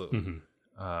yeah, absolutely.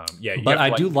 Yeah, but I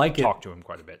do like it. Talk to him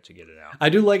quite a bit to get it out. I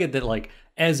do like it that, like,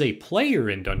 as a player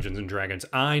in Dungeons and Dragons,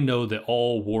 I know that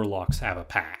all warlocks have a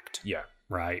pact. Yeah,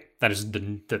 right. That is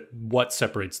what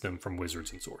separates them from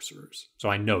wizards and sorcerers. So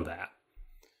I know that.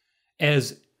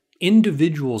 As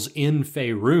individuals in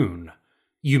Faerun,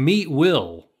 you meet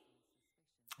Will.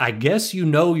 I guess you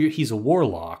know he's a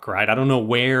warlock, right? I don't know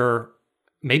where.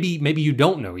 Maybe you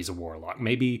don't know he's a warlock.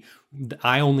 Maybe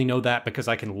I only know that because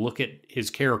I can look at his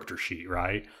character sheet,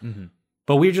 right? Mm-hmm.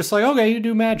 But we're just like, okay, you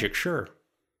do magic, sure.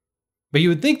 But you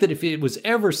would think that if it was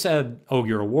ever said, "Oh,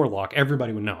 you're a warlock,"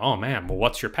 everybody would know. Oh man, well,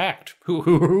 what's your pact?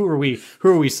 Who are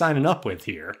we signing up with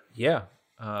here? Yeah,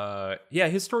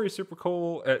 his story is super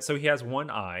cool. So he has one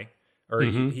eye, or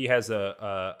he has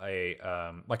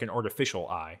a like an artificial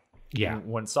eye. Yeah, in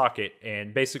one socket,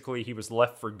 and basically he was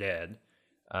left for dead.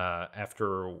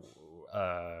 After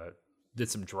did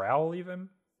some drow leave him?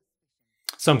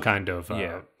 Some kind of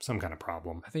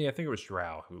problem. I think it was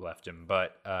drow who left him,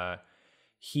 but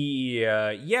he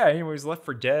anyway, was left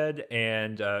for dead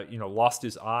and lost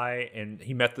his eye, and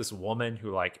he met this woman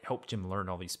who like helped him learn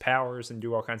all these powers and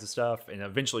do all kinds of stuff, and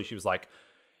eventually she was like,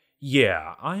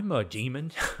 "Yeah, I'm a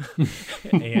demon,"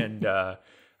 and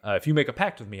if you make a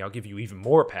pact with me, I'll give you even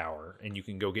more power, and you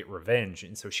can go get revenge.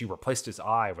 And so she replaced his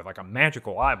eye with like a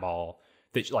magical eyeball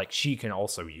that like she can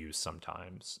also use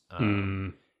sometimes.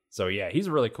 So yeah, he's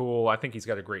really cool. I think he's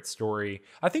got a great story.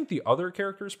 I think the other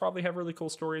characters probably have really cool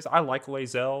stories. I like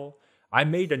Lae'zel. I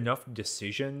made enough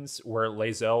decisions where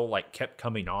Lae'zel like kept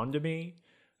coming on to me.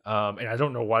 And I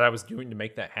don't know what I was doing to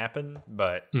make that happen,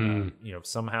 but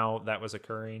somehow that was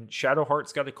occurring.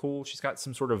 Shadowheart's she's got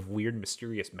some sort of weird,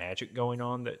 mysterious magic going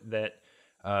on that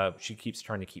she keeps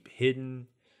trying to keep hidden.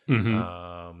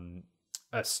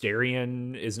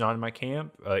 Asterion is not in my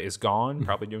camp, is gone,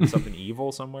 probably doing something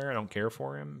evil somewhere. I don't care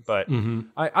for him, but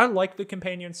I like the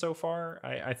companions so far.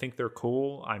 I think they're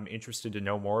cool. I'm interested to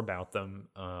know more about them.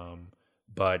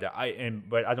 But I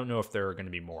don't know if there are going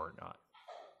to be more or not.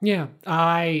 Yeah,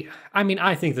 I mean,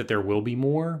 I think that there will be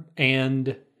more,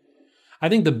 and I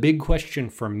think the big question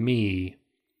for me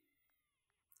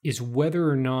is whether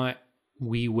or not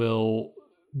we will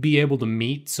be able to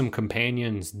meet some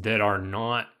companions that are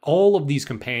not... All of these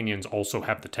companions also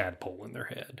have the tadpole in their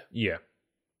head. Yeah.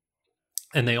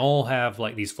 And they all have,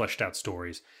 like, these fleshed out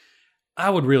stories. I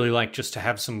would really like just to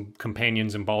have some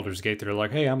companions in Baldur's Gate that are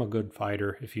like, hey, I'm a good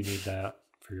fighter if you need that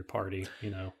for your party,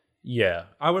 Yeah,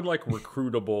 I would like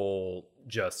recruitable,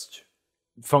 just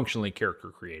functionally character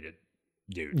created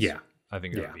dudes. Yeah. I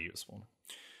think that would be useful.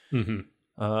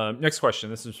 Next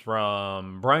question. This is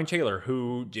from Brian Taylor,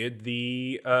 who did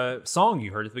the song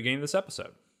you heard at the beginning of this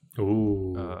episode.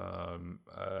 Ooh.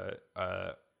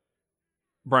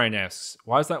 Brian asks,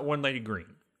 why is that one lady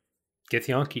green?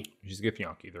 Githyanki. She's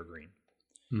Githyanki. They're green.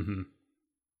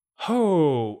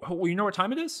 Oh, well, you know what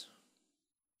time it is?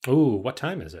 Ooh, what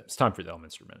time is it? It's time for the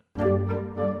Elminster Minute.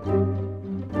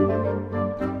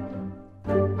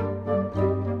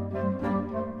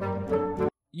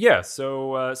 Yeah,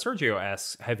 so Sergio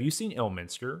asks, have you seen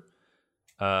Elminster?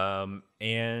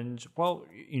 And, well,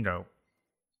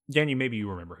 Danny, maybe you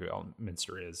remember who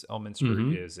Elminster is.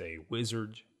 Elminster is a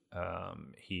wizard.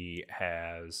 He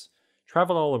has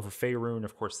traveled all over Faerun.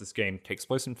 Of course, this game takes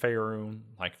place in Faerun,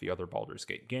 like the other Baldur's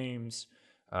Gate games.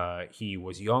 He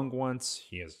was young once.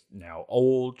 He is now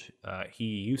old. He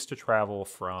used to travel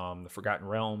from the Forgotten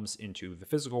Realms into the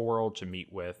physical world to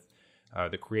meet with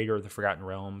the creator of the Forgotten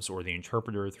Realms or the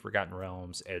interpreter of the Forgotten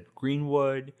Realms, Ed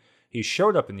Greenwood. He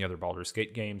showed up in the other Baldur's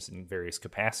Gate games in various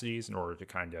capacities in order to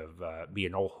kind of be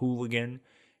an old hooligan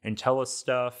and tell us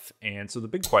stuff. And so the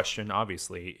big question,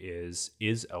 obviously, is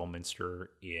Elminster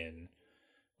in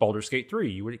Baldur's Gate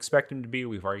 3? You would expect him to be.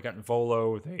 We've already gotten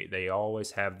Volo. They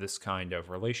always have this kind of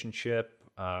relationship.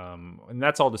 And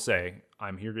that's all to say,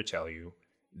 I'm here to tell you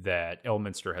that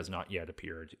Elminster has not yet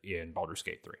appeared in Baldur's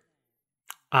Gate 3.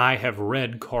 I have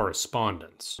read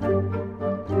correspondence.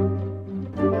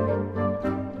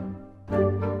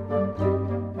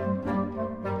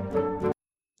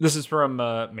 This is from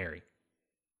Mary.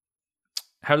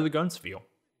 How do the guns feel?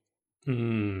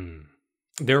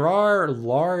 There are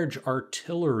large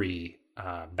artillery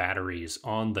batteries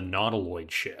on the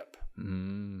Nautiloid ship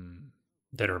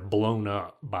that are blown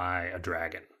up by a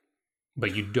dragon,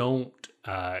 but you don't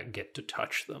get to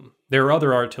touch them. There are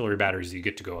other artillery batteries that you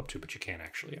get to go up to, but you can't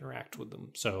actually interact with them.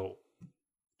 So,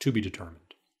 to be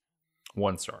determined.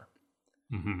 1 star.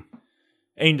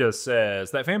 Ainda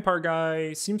says, that vampire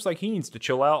guy seems like he needs to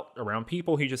chill out around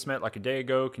people he just met like a day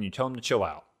ago. Can you tell him to chill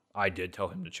out? I did tell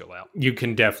him to chill out. You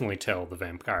can definitely tell the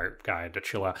vampire guy to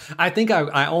chill out. I think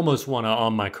I almost want to,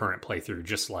 on my current playthrough,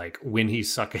 just like when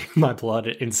he's sucking my blood,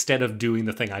 instead of doing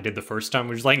the thing I did the first time,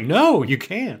 which is like, no, you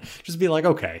can't. Just be like,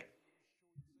 okay.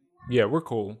 Yeah, we're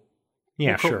cool.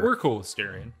 Yeah, sure. We're cool with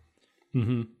Styrian.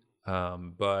 Mm-hmm.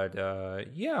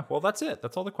 Yeah, well, that's it.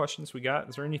 That's all the questions we got.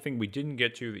 Is there anything we didn't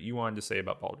get to that you wanted to say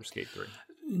about Baldur's Gate 3?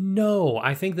 No,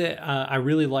 I think that I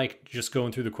really liked just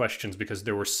going through the questions because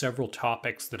there were several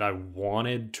topics that I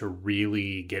wanted to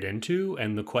really get into,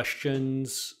 and the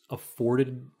questions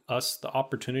afforded us the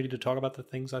opportunity to talk about the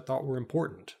things I thought were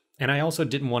important. And I also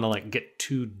didn't want to like get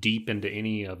too deep into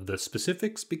any of the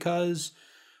specifics because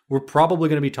we're probably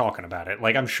going to be talking about it.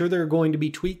 Like, I'm sure there are going to be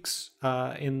tweaks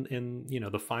in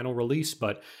the final release,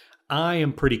 but I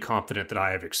am pretty confident that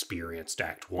I have experienced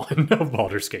Act 1 of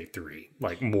Baldur's Gate 3,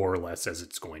 like more or less as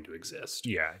it's going to exist.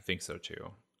 Yeah, I think so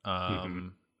too.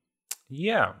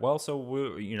 Yeah, well,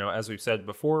 so as we've said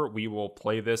before, we will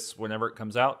play this whenever it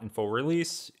comes out in full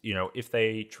release. If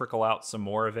they trickle out some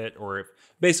more of it, or if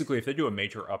they do a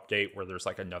major update where there's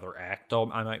like another act,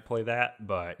 I might play that.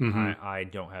 But I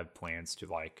don't have plans to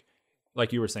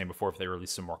like you were saying before. If they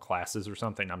release some more classes or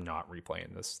something, I'm not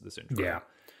replaying this intro. Yeah,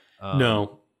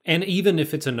 no. And even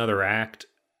if it's another act,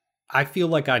 I feel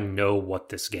like I know what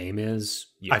this game is.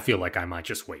 Yeah. I feel like I might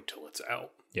just wait till it's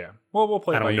out. Yeah. Well, we'll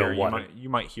play it by ear. What you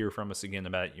might hear from us again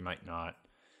about it. You might not.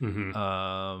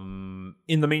 Mm-hmm.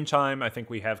 In the meantime, I think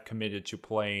we have committed to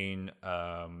playing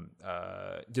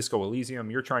Disco Elysium.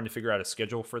 You're trying to figure out a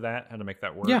schedule for that, how to make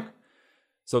that work. Yeah.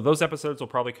 So those episodes will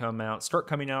probably start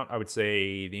coming out, I would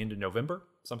say, the end of November,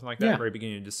 something like that, very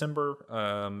beginning of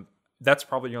December. That's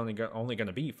probably only going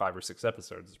to be 5 or 6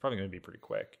 episodes. It's probably going to be pretty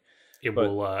quick. It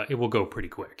will go pretty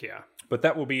quick, yeah. But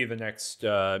that will be the next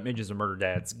Midges and Murder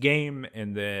Dads game,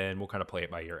 and then we'll kind of play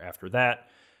it by ear after that.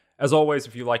 As always,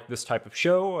 if you like this type of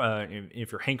show,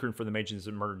 if you're hankering for the Midges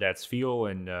and Murder Dads feel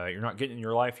and you're not getting it in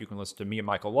your life, you can listen to me and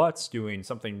Michael Lutz doing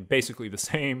something basically the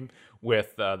same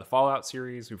with the Fallout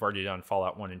series. We've already done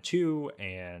Fallout 1 and 2,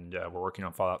 and we're working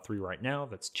on Fallout 3 right now.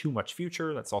 That's Too Much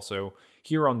Future. That's also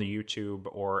here on the YouTube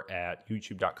or at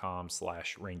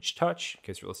youtube.com/rangetouch in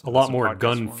case you're listening a lot more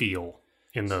gun feel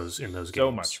in those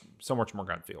games. So much more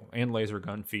gun feel, and laser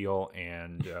gun feel,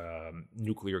 and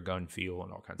nuclear gun feel,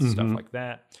 and all kinds of stuff like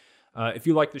that. If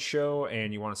you like the show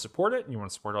and you want to support it, and you want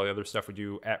to support all the other stuff we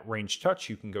do at Range Touch,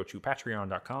 you can go to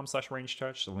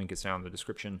patreon.com/rangetouch. The link is down in the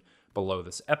description below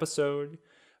this episode.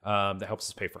 That helps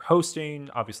us pay for hosting.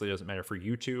 Obviously, it doesn't matter for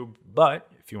YouTube, but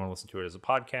if you want to listen to it as a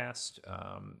podcast,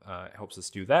 it helps us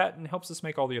do that, and helps us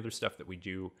make all the other stuff that we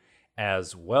do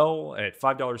as well. At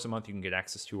 $5 a month, you can get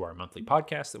access to our monthly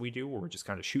podcast that we do, where we're just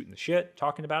kind of shooting the shit,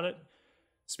 talking about it.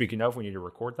 Speaking of, we need to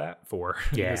record that for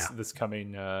this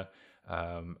coming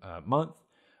month.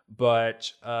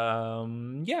 But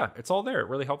it's all there. It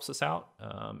really helps us out.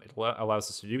 It allows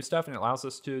us to do stuff, and it allows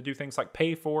us to do things like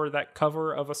pay for that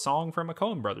cover of a song from a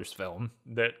Coen Brothers film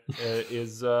that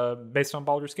is based on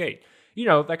Baldur's Gate.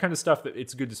 That kind of stuff that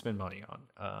it's good to spend money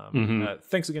on.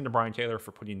 Thanks again to Brian Taylor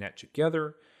for putting that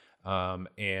together.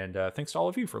 And thanks to all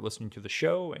of you for listening to the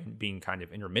show and being kind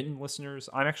of intermittent listeners.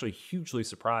 I'm actually hugely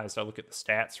surprised. I look at the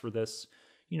stats for this,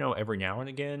 every now and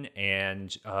again,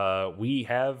 and we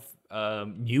have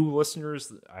new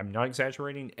listeners. I'm not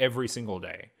exaggerating, every single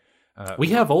day. We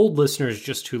have old listeners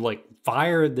just who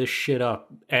fire this shit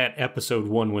up at episode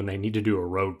 1 when they need to do a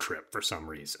road trip for some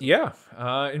reason. Yeah.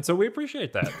 And so we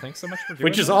appreciate that. Thanks so much for doing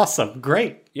Which is awesome.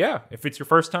 Great. Yeah. If it's your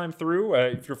first time through,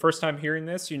 if your first time hearing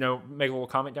this, make a little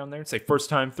comment down there and say first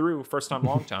time through, first time,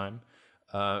 long time.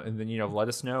 And then, let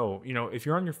us know, if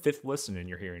you're on your 5th listen and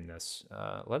you're hearing this,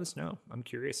 let us know. I'm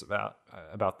curious about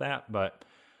that, but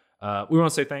we want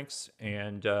to say thanks,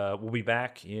 and we'll be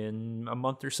back in a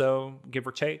month or so, give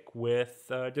or take,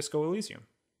 with Disco Elysium.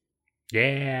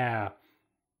 Yeah.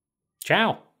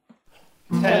 Ciao.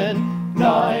 10,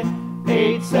 9,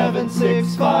 8, 7,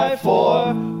 6, 5,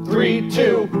 4, 3,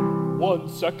 2. 1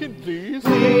 second, please.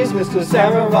 Please, Mr.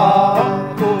 Saravon.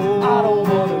 I don't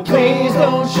wanna. Please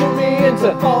don't shoot me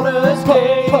into Baldur's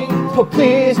Gate.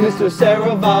 Please, Mr.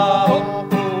 Saravon. I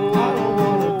don't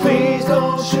wanna. Please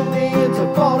don't shoot me into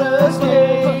Baldur's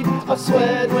Gate. I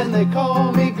sweat when they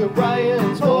call me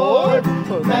Garion's Horde.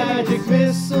 Magic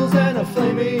missiles and a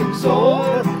flaming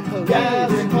sword.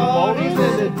 Gathering parties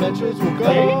and adventures will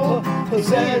go.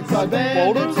 Possessed by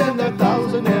bandits and